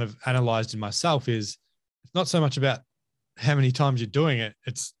kind of analyzed in myself, is it's not so much about how many times you're doing it.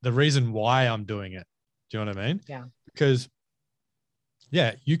 It's the reason why I'm doing it. Do you know what I mean? Yeah. Because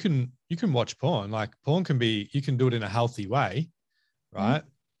you can watch porn. Like porn can be, you can do it in a healthy way. right?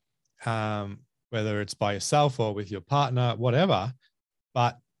 Whether it's by yourself or with your partner, whatever,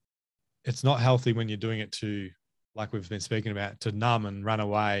 but it's not healthy when you're doing it to, like we've been speaking about, to numb and run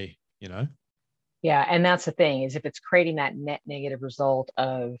away, you know? Yeah. And that's the thing, is if it's creating that net negative result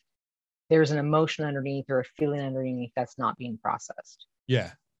of there's an emotion underneath or a feeling underneath that's not being processed.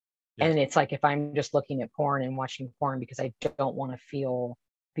 Yeah. Yeah. And it's like if I'm just looking at porn and watching porn because I don't want to feel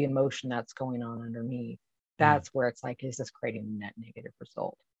the emotion that's going on underneath, that's where it's like, is this creating a net negative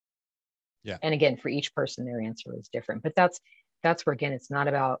result? Yeah. And again, for each person, their answer is different. But that's where, again, it's not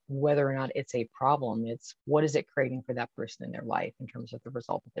about whether or not it's a problem. It's what is it creating for that person in their life in terms of the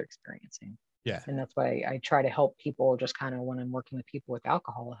result that they're experiencing. Yeah. And that's why I try to help people, just kind of when I'm working with people with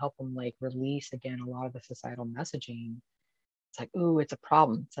alcohol, help them like release again a lot of the societal messaging. It's like, ooh, it's a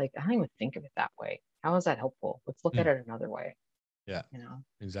problem. It's like, I don't even think of it that way. How is that helpful? Let's look at it another way. Yeah. You know?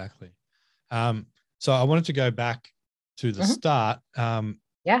 Exactly. So I wanted to go back to the start.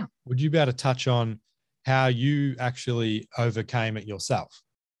 Yeah. Would you be able to touch on how you actually overcame it yourself?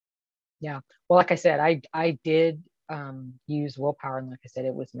 Yeah. Well, like I said, I did use willpower, and like I said,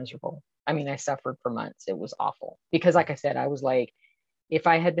 it was miserable. I mean, I suffered for months. It was awful because, like I said, I was like, if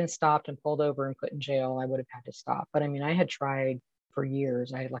I had been stopped and pulled over and put in jail, I would have had to stop. But I mean, I had tried for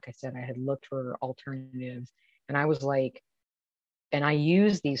years. Like I said, I had looked for alternatives, and I was like, and I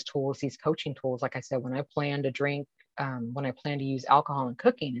use these tools, these coaching tools. Like I said, when I plan to drink, when I plan to use alcohol in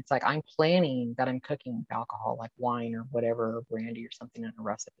cooking, it's like I'm planning that I'm cooking with alcohol, like wine or whatever, or brandy or something in a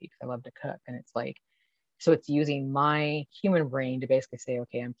recipe, because I love to cook. And it's like, so it's using my human brain to basically say,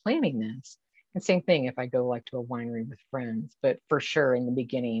 okay, I'm planning this. And same thing if I go like to a winery with friends, but for sure in the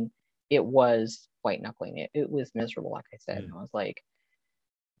beginning, it was white knuckling it. It was miserable, like I said. And I was like,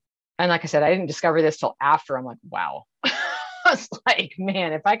 and like I said, I didn't discover this till after. I'm like, wow. I was like,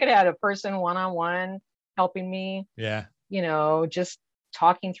 man, if I could have a person one-on-one helping me, Yeah. you know, just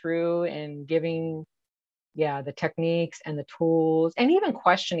talking through and giving, yeah, the techniques and the tools, and even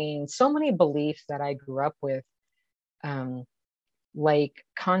questioning so many beliefs that I grew up with, like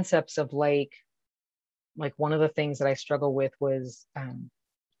concepts of like one of the things that I struggle with was,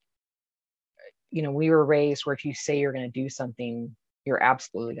 you know, we were raised where if you say you're going to do something, you're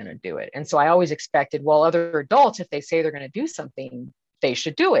absolutely going to do it. And so I always expected, well, other adults, if they say they're going to do something, they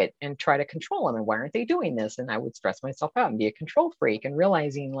should do it and try to control them. And why aren't they doing this? And I would stress myself out and be a control freak, and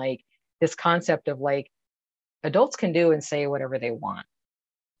realizing like this concept of like adults can do and say whatever they want.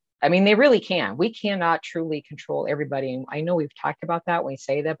 I mean, they really can. We cannot truly control everybody. And I know we've talked about that when we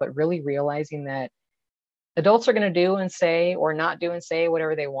say that, but really realizing that adults are going to do and say or not do and say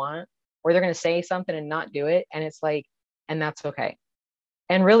whatever they want, or they're going to say something and not do it. And it's like, and that's okay.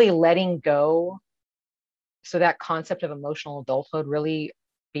 And really letting go. So that concept of emotional adulthood really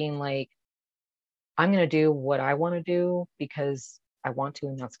being like, I'm going to do what I want to do because I want to,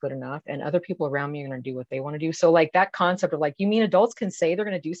 and that's good enough. And other people around me are going to do what they want to do. So like that concept of like, you mean adults can say they're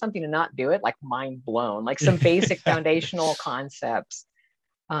going to do something and not do it? Like mind blown, like some basic foundational concepts.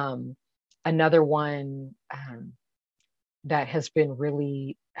 Another one that has been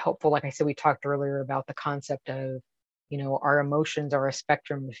really helpful. Like I said, we talked earlier about the concept of, you know, our emotions are a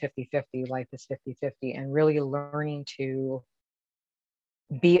spectrum of 50-50, life is 50-50, and really learning to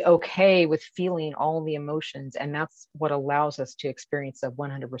be okay with feeling all the emotions. And that's what allows us to experience the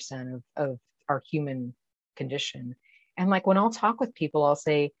 100% of our human condition. And like when I'll talk with people, I'll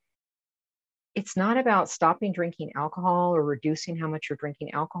say, it's not about stopping drinking alcohol or reducing how much you're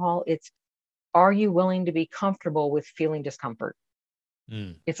drinking alcohol. It's, are you willing to be comfortable with feeling discomfort?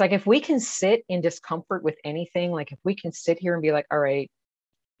 It's like if we can sit in discomfort with anything, like if we can sit here and be like, all right,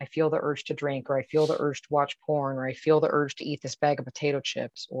 I feel the urge to drink, or I feel the urge to watch porn, or I feel the urge to eat this bag of potato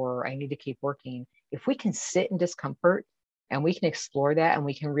chips, or I need to keep working. If we can sit in discomfort and we can explore that and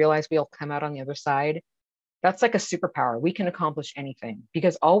we can realize we'll come out on the other side, that's like a superpower. We can accomplish anything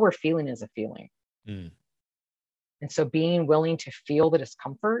because all we're feeling is a feeling. And so being willing to feel the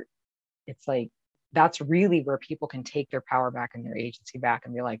discomfort, it's like, that's really where people can take their power back and their agency back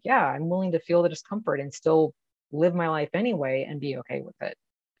and be like, yeah, I'm willing to feel the discomfort and still live my life anyway and be okay with it.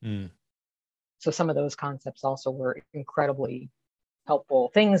 So some of those concepts also were incredibly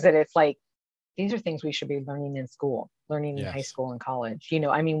helpful things that it's like, these are things we should be learning in school, learning in high school and college. You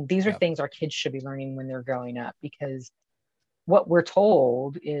know, I mean, these are things our kids should be learning when they're growing up, because what we're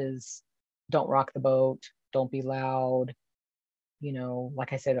told is don't rock the boat, don't be loud. You know,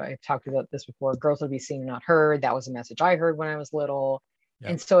 like I said, I've talked about this before, girls will be seen and not heard. That was a message I heard when I was little.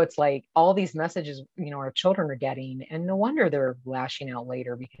 And so it's like all these messages, you know, our children are getting, and no wonder they're lashing out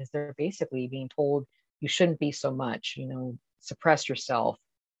later, because they're basically being told you shouldn't be so much, you know, suppress yourself,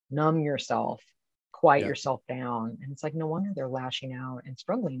 numb yourself, quiet yourself down. And it's like, no wonder they're lashing out and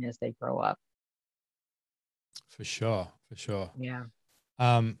struggling as they grow up. For sure. For sure. Yeah.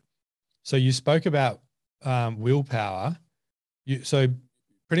 So you spoke about willpower. So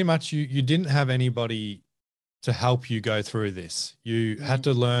pretty much you didn't have anybody to help you go through this. You had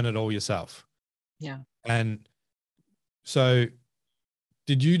to learn it all yourself. Yeah. And so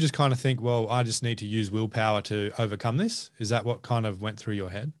did you just kind of think, well, I just need to use willpower to overcome this? Is that what kind of went through your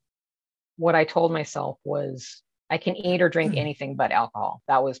head? What I told myself was I can eat or drink anything but alcohol.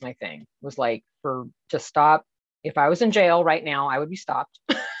 That was my thing. It was like to stop. If I was in jail right now, I would be stopped.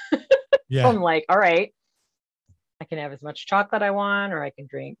 Yeah. So I'm like, all right, I can have as much chocolate I want, or I can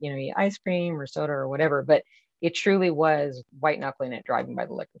drink, eat ice cream or soda or whatever. But it truly was white knuckling it, driving by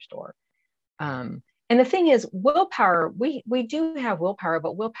the liquor store. And the thing is, willpower, we do have willpower,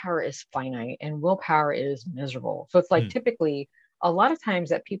 but willpower is finite and willpower is miserable. So it's like typically a lot of times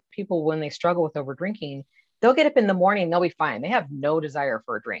that people, when they struggle with over drinking, they'll get up in the morning, they'll be fine. They have no desire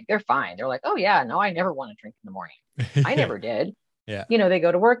for a drink. They're fine. They're like, oh yeah, no, I never want to drink in the morning. I never did. Yeah. They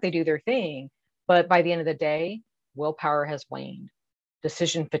go to work, they do their thing. But by the end of the day, willpower has waned.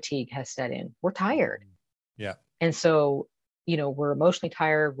 Decision fatigue has set in. We're tired. Yeah. And so, we're emotionally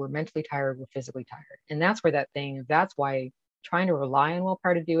tired, we're mentally tired, we're physically tired. And that's that's why trying to rely on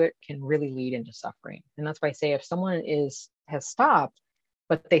willpower to do it can really lead into suffering. And that's why I say if someone has stopped,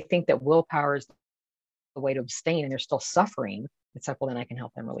 but they think that willpower is the way to abstain and they're still suffering, it's like, well, then I can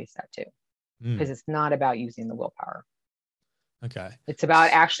help them release that too. Because it's not about using the willpower. Okay. It's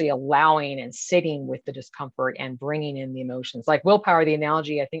about actually allowing and sitting with the discomfort and bringing in the emotions. Like willpower, the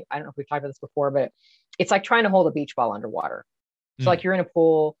analogy, I don't know if we've talked about this before, but it's like trying to hold a beach ball underwater. So like you're in a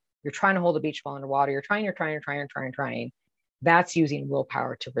pool, you're trying to hold a beach ball underwater. You're trying. That's using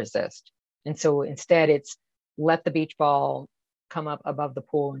willpower to resist. And so instead it's let the beach ball come up above the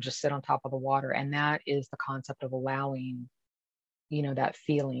pool and just sit on top of the water. And that is the concept of allowing, that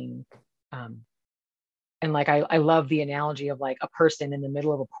feeling. And like, I love the analogy of like a person in the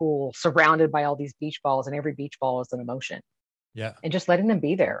middle of a pool surrounded by all these beach balls, and every beach ball is an emotion. Yeah. And just letting them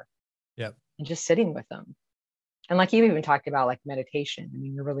be there. Yeah. And just sitting with them. And like you even talked about like meditation. I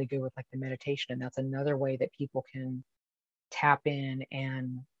mean, you're really good with like the meditation. And that's another way that people can tap in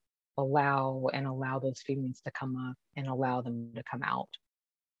and allow those feelings to come up and allow them to come out.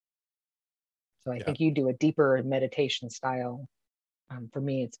 So I think you do a deeper meditation style. For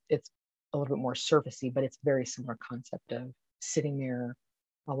me, it's a little bit more surfacey, but it's very similar concept of sitting there,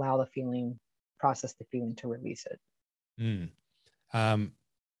 allow the feeling, process the feeling to release it.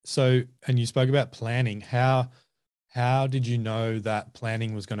 So, and you spoke about planning. How did you know that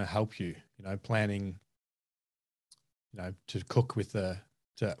planning was going to help you? Planning, to cook with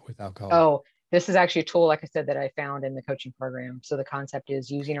alcohol. Oh, this is actually a tool, like I said, that I found in the coaching program. So the concept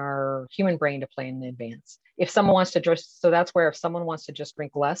is using our human brain to plan in advance. If someone wants to if someone wants to just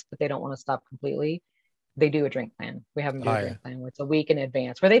drink less, but they don't want to stop completely, they do a drink plan. We have them do a drink plan where it's a week in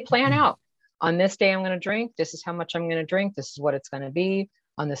advance, where they plan out on this day, I'm going to drink. This is how much I'm going to drink. This is what it's going to be.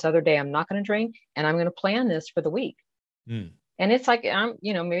 On this other day, I'm not going to drink, and I'm going to plan this for the week. And it's like,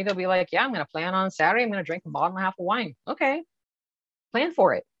 maybe they'll be like, yeah, I'm going to plan on Saturday. I'm going to drink a bottle and a half of wine. Okay. Plan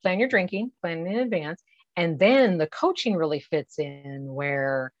for it. Plan your drinking, plan in advance. And then the coaching really fits in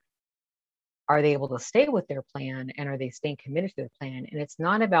where are they able to stay with their plan, and are they staying committed to their plan? And it's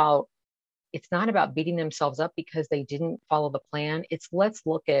not about beating themselves up because they didn't follow the plan. It's let's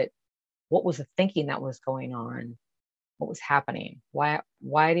look at what was the thinking that was going on. What was happening? Why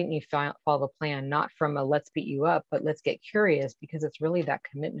didn't you follow the plan? Not from a let's beat you up, but let's get curious, because it's really that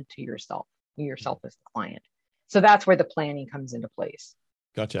commitment to yourself as the client. So that's where the planning comes into place.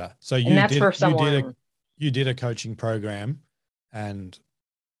 Gotcha. So you did a coaching program, and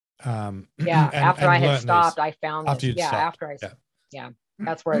after I had stopped, I found this.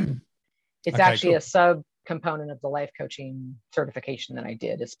 That's where it's actually a sub component of the life coaching certification that I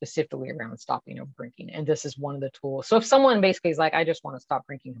did, is specifically around stopping over drinking. And this is one of the tools. So if someone basically is like, I just want to stop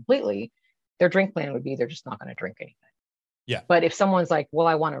drinking completely, their drink plan would be they're just not going to drink anything. Yeah. But if someone's like, well,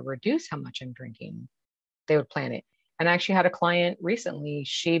 I want to reduce how much I'm drinking, they would plan it. And I actually had a client recently,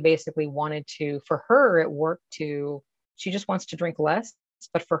 she basically wanted to, for her, it worked she just wants to drink less,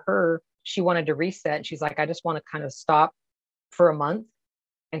 but for her, she wanted to reset. She's like, I just want to kind of stop for a month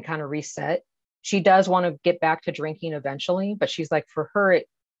and kind of reset. She does want to get back to drinking eventually, but she's like, for her,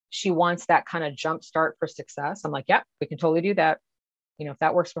 she wants that kind of jump start for success. I'm like, yeah, we can totally do that. If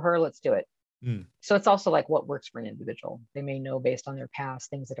that works for her, let's do it. So it's also like what works for an individual. They may know based on their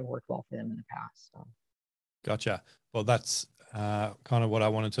past things that have worked well for them in the past. So. Gotcha. Well, that's kind of what I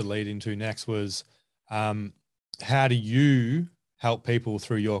wanted to lead into next was, how do you help people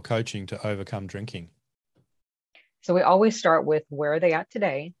through your coaching to overcome drinking? So we always start with where are they at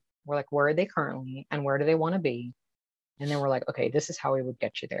today? We're like, where are they currently and where do they want to be? And then we're like, okay, this is how we would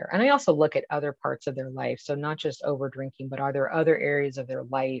get you there. And I also look at other parts of their life. So not just over drinking, but are there other areas of their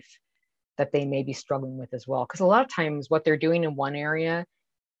life that they may be struggling with as well? Because a lot of times what they're doing in one area,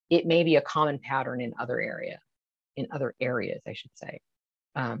 it may be a common pattern in other areas, I should say.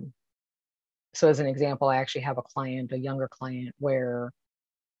 So as an example, I actually have a younger client, where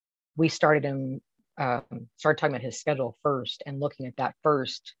we started talking about his schedule first and looking at that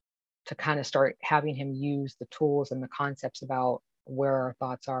first to kind of start having him use the tools and the concepts about where our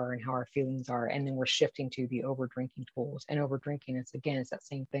thoughts are and how our feelings are. And then we're shifting to the over drinking tools. And over drinking, it's that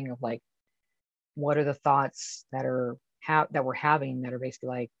same thing of like, what are the thoughts that we're having that are basically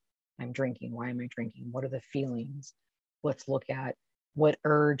like, I'm drinking. Why am I drinking? What are the feelings? Let's look at what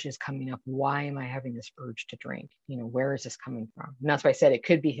urge is coming up. Why am I having this urge to drink? Where is this coming from? And that's why I said it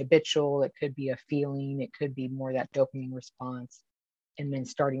could be habitual. It could be a feeling. It could be more that dopamine response. And then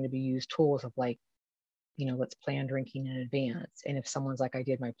starting to be used tools of like, let's plan drinking in advance. And if someone's like, I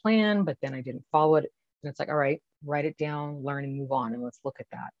did my plan, but then I didn't follow it, then it's like, all right, write it down, learn and move on. And let's look at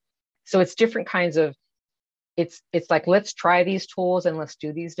that. So it's different kinds of, it's like, let's try these tools and let's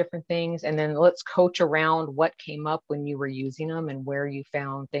do these different things. And then let's coach around what came up when you were using them and where you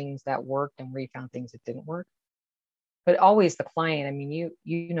found things that worked and where you found things that didn't work. But always the client, I mean,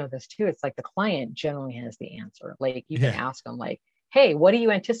 you know this too. It's like the client generally has the answer. Like you can ask them like, hey, what do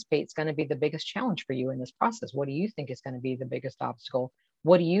you anticipate is going to be the biggest challenge for you in this process? What do you think is going to be the biggest obstacle?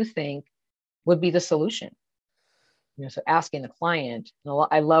 What do you think would be the solution? So asking the client,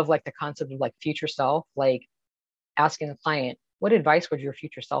 I love like the concept of like future self, like asking the client, what advice would your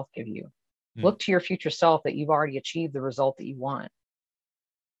future self give you? Look to your future self that you've already achieved the result that you want.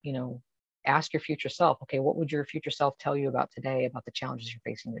 Ask your future self, okay, what would your future self tell you about today, about the challenges you're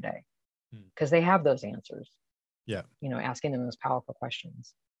facing today? Because they have those answers. Yeah. Asking them those powerful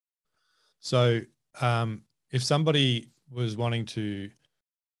questions. So if somebody was wanting to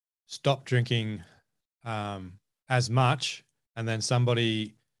stop drinking as much, and then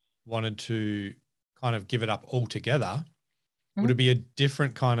somebody wanted to kind of give it up altogether, would it be a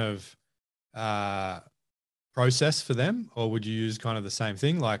different kind of process for them, or would you use kind of the same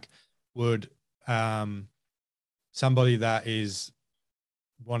thing? Like, would somebody that is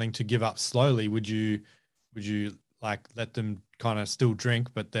wanting to give up slowly, would you like let them kind of still drink,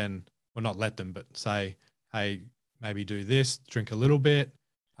 but then, well, not let them, but say, hey, maybe do this, drink a little bit,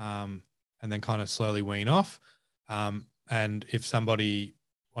 and then kind of slowly wean off? And if somebody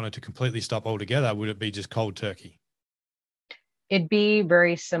wanted to completely stop altogether, would it be just cold turkey? It'd be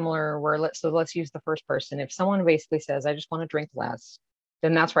very similar where let's use the first person. If someone basically says, I just want to drink less,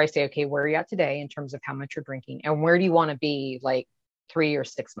 then that's where I say, okay, where are you at today in terms of how much you're drinking? And where do you want to be like 3 or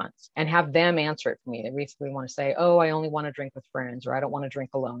 6 months? And have them answer it for me. They basically want to say, oh, I only want to drink with friends, or I don't want to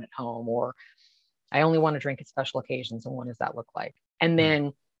drink alone at home, or I only want to drink at special occasions. And what does that look like? And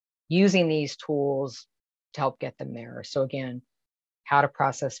then using these tools to help get them there. So again, how to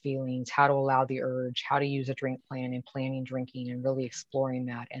process feelings, how to allow the urge, how to use a drink plan and planning drinking and really exploring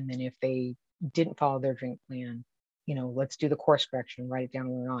that. And then if they didn't follow their drink plan, let's do the course correction, write it down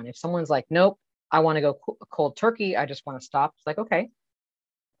and on. If someone's like, nope, I want to go cold turkey, I just want to stop. It's like, okay,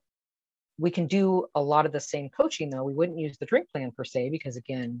 we can do a lot of the same coaching though. We wouldn't use the drink plan per se, because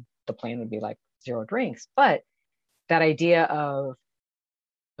again, the plan would be like 0 drinks, but that idea of,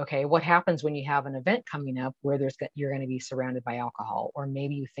 okay, what happens when you have an event coming up where you're going to be surrounded by alcohol, or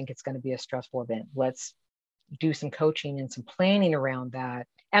maybe you think it's going to be a stressful event? Let's do some coaching and some planning around that.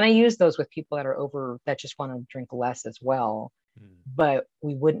 And I use those with people that just want to drink less as well. But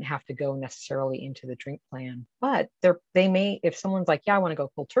we wouldn't have to go necessarily into the drink plan. But they may, if someone's like, yeah, I want to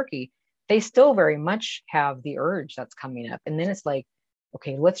go cold turkey, they still very much have the urge that's coming up. And then it's like,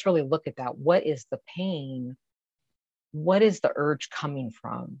 okay, let's really look at that. What is the pain? What is the urge coming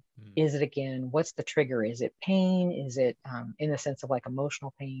from? Is it, again, what's the trigger? Is it pain? Is it in the sense of like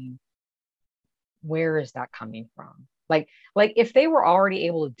emotional pain? Where is that coming from? Like if they were already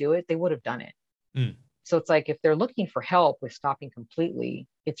able to do it, they would have done it. So it's like, if they're looking for help with stopping completely,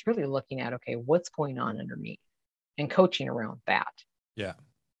 it's really looking at, okay, what's going on underneath and coaching around that. Yeah.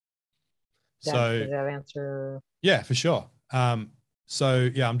 Does that answer? Yeah, for sure. So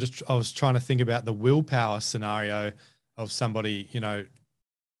yeah, I was trying to think about the willpower scenario of somebody,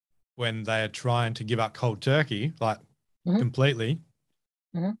 when they are trying to give up cold turkey, like completely.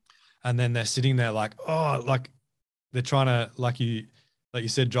 And then they're sitting there like, oh, like they're trying to, like you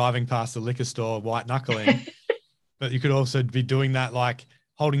said, driving past the liquor store, white knuckling, but you could also be doing that, like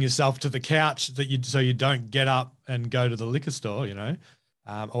holding yourself to the couch so you don't get up and go to the liquor store,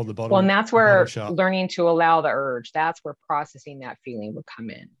 or the Well, and that's bottle where shop. learning to allow the urge, that's where processing that feeling would come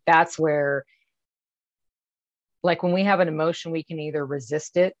in. That's where, like when we have an emotion, we can either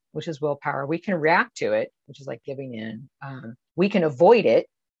resist it, which is willpower. We can react to it, which is like giving in. We can avoid it,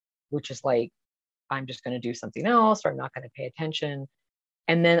 which is like, I'm just going to do something else, or I'm not going to pay attention.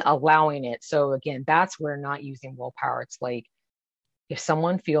 And then allowing it. So again, that's where not using willpower. It's like if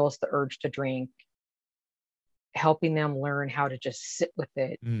someone feels the urge to drink, helping them learn how to just sit with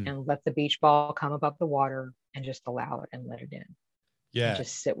it and let the beach ball come above the water and just allow it and let it in. Yeah. And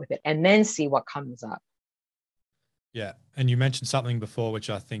just sit with it and then see what comes up. Yeah. And you mentioned something before, which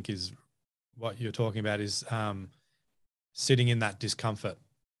I think is what you're talking about, is sitting in that discomfort.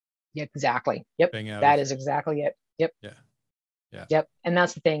 Yeah, exactly. Yep. That is exactly it. Yep. Yeah. Yeah. Yep. And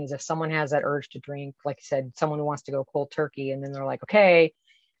that's the thing is if someone has that urge to drink, like I said, someone who wants to go cold turkey and then they're like, okay,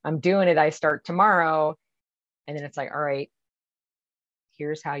 I'm doing it. I start tomorrow. And then it's like, all right,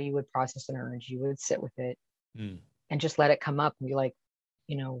 here's how you would process an urge. You would sit with it and just let it come up and be like,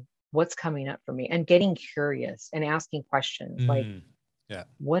 what's coming up for me, and getting curious and asking questions like,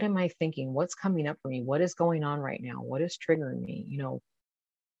 what am I thinking? What's coming up for me? What is going on right now? What is triggering me?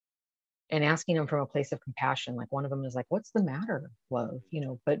 And asking them from a place of compassion. Like one of them is like, what's the matter, love?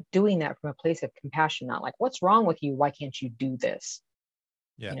 But doing that from a place of compassion, not like, what's wrong with you? Why can't you do this?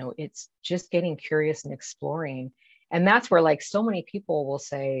 Yeah. It's just getting curious and exploring. And that's where like so many people will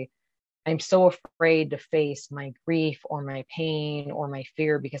say, I'm so afraid to face my grief or my pain or my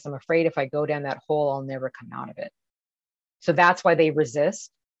fear because I'm afraid if I go down that hole, I'll never come out of it. So that's why they resist,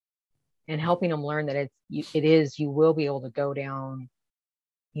 and helping them learn that you will be able to go down,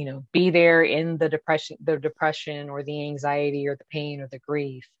 be there in the depression or the anxiety or the pain or the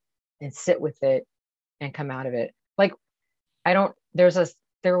grief and sit with it and come out of it. Like there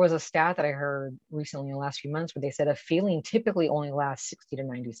was a stat that I heard recently in the last few months where they said a feeling typically only lasts 60 to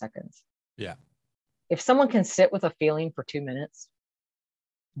 90 seconds. Yeah. If someone can sit with a feeling for 2 minutes,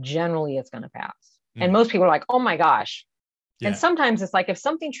 generally it's going to pass. And most people are like, oh my gosh. Yeah. And sometimes it's like, if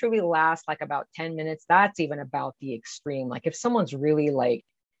something truly lasts like about 10 minutes, that's even about the extreme. Like if someone's really like,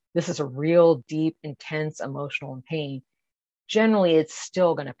 this is a real deep, intense emotional pain, generally it's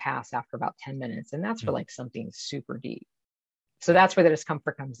still going to pass after about 10 minutes. And that's for like something super deep. So that's where the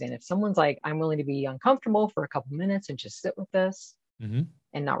discomfort comes in. If someone's like, I'm willing to be uncomfortable for a couple minutes and just sit with this and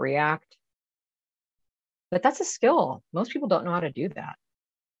not react. But that's a skill. Most people don't know how to do that.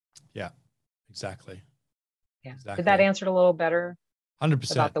 Yeah, exactly. Yeah. Exactly. Did that answer it a little better?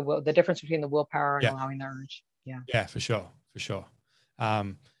 100%. About the difference between the willpower and allowing the urge. Yeah. Yeah, for sure. For sure.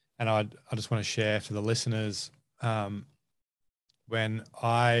 And I just want to share for the listeners, when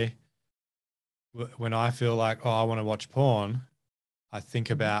I feel like, I want to watch porn, I think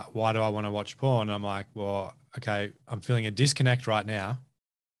about, why do I want to watch porn? And I'm like, well, okay, I'm feeling a disconnect right now.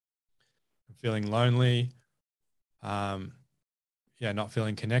 I'm feeling lonely. Not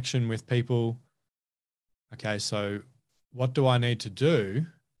feeling connection with people. Okay, so what do I need to do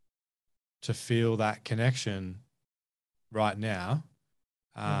to feel that connection right now,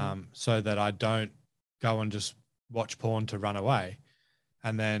 so that I don't go and just watch porn to run away?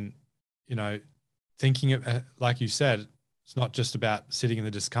 And then, thinking of, like you said, it's not just about sitting in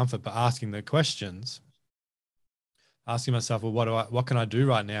the discomfort, but asking the questions, asking myself, well, what can I do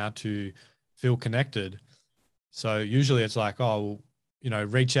right now to feel connected? So usually it's like,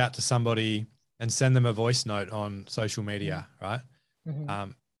 reach out to somebody and send them a voice note on social media, right?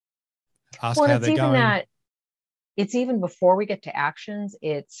 Ask how they're going. It's even before we get to actions,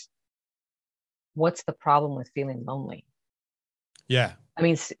 it's what's the problem with feeling lonely? Yeah. I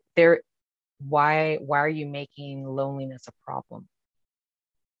mean, why are you making loneliness a problem?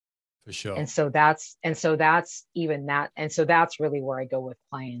 For sure. And so that's even that. And so that's really where I go with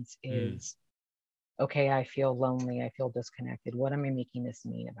clients is, okay, I feel lonely. I feel disconnected. What am I making this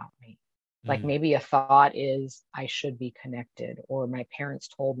mean about me? Like maybe a thought is I should be connected, or my parents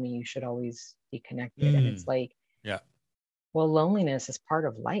told me you should always be connected. And it's like, well, loneliness is part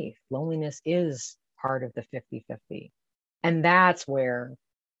of life. Loneliness is part of the 50-50. And that's where,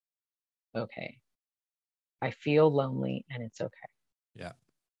 okay, I feel lonely and it's okay. Yeah.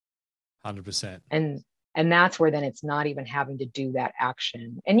 100%. And that's where then it's not even having to do that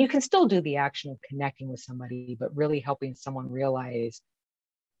action. And you can still do the action of connecting with somebody, but really helping someone realize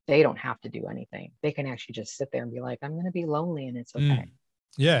they don't have to do anything. They can actually just sit there and be like, I'm going to be lonely and it's okay.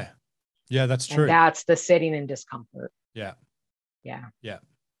 Yeah. Yeah, that's true. And that's the sitting in discomfort. Yeah. Yeah. Yeah.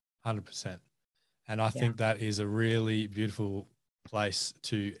 100%. And I think that is a really beautiful place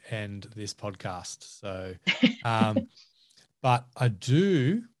to end this podcast. So, but I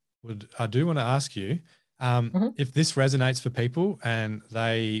do want to ask you, If this resonates for people and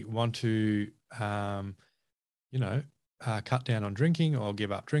they want to, cut down on drinking or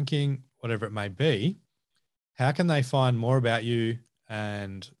give up drinking, whatever it may be, how can they find more about you,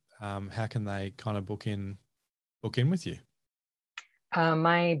 and how can they kind of book in with you?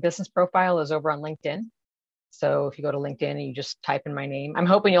 My business profile is over on LinkedIn. So if you go to LinkedIn and you just type in my name, I'm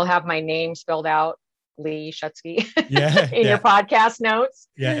hoping you'll have my name spelled out, Leigh Schutzky, in your podcast notes.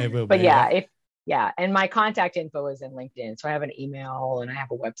 Yeah, it will be. But and my contact info is in LinkedIn. So I have an email and I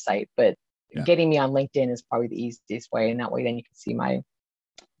have a website, but getting me on LinkedIn is probably the easiest way. And that way then you can see my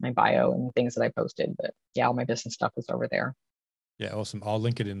bio and things that I posted. But yeah, all my business stuff is over there. Yeah, awesome. I'll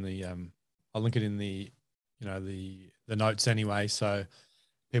link it in the the notes anyway, so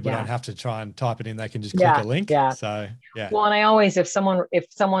people don't have to try and type it in. They can just click a link. Yeah. So Well, and I always, if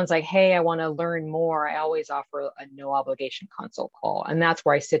someone's like, hey, I want to learn more, I always offer a no obligation consult call. And that's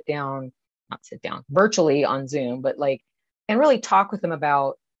where I not sit down virtually on Zoom, but and really talk with them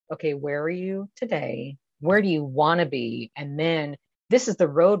about, okay, where are you today? Where do you want to be? And then this is the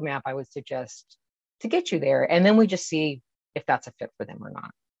roadmap I would suggest to get you there. And then we just see if that's a fit for them or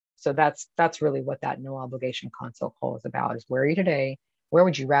not. So that's really what that no obligation consult call is about, is where are you today? Where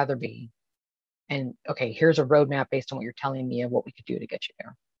would you rather be? And okay, here's a roadmap based on what you're telling me of what we could do to get you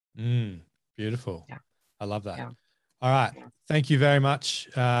there. Beautiful. Yeah. I love that. Yeah. All right. Thank you very much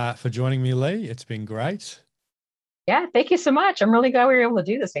for joining me, Leigh. It's been great. Yeah. Thank you so much. I'm really glad we were able to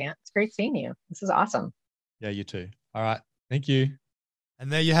do this, Ant. It's great seeing you. This is awesome. Yeah, you too. All right. Thank you.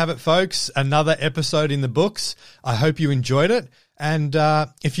 And there you have it, folks. Another episode in the books. I hope you enjoyed it. And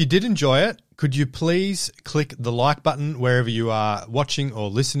if you did enjoy it, could you please click the like button wherever you are watching or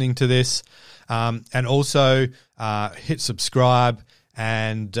listening to this, and also hit subscribe.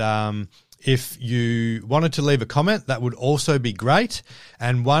 And if you wanted to leave a comment, that would also be great.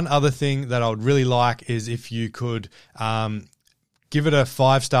 And one other thing that I would really like is if you could give it a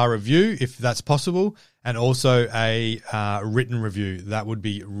 5-star review, if that's possible, and also a written review. That would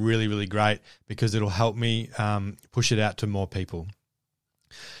be really, really great, because it'll help me push it out to more people.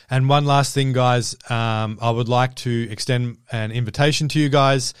 And one last thing, guys, I would like to extend an invitation to you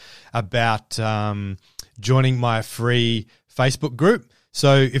guys about joining my free Facebook group.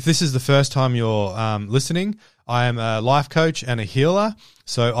 So if this is the first time you're listening, I am a life coach and a healer.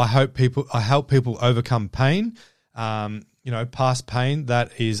 So I help people overcome pain, past pain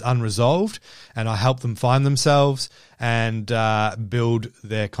that is unresolved, and I help them find themselves and build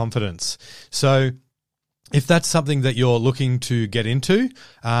their confidence. So if that's something that you're looking to get into,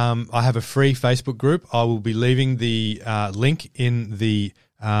 I have a free Facebook group. I will be leaving the link in the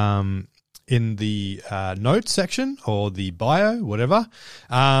notes section or the bio, whatever.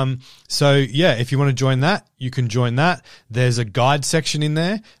 So yeah, if you want to join that, you can join that. There's a guide section in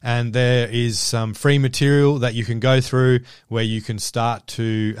there, and there is some free material that you can go through where you can start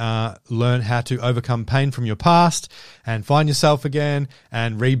to learn how to overcome pain from your past and find yourself again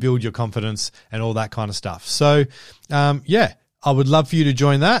and rebuild your confidence and all that kind of stuff. So I would love for you to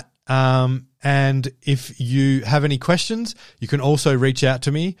join that. And if you have any questions, you can also reach out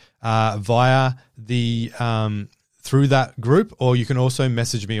to me via the through that group, or you can also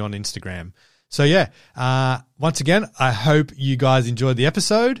message me on Instagram. So once again, I hope you guys enjoyed the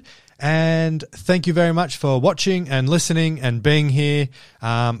episode, and thank you very much for watching and listening and being here.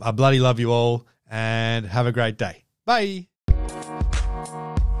 I bloody love you all, and have a great day. Bye.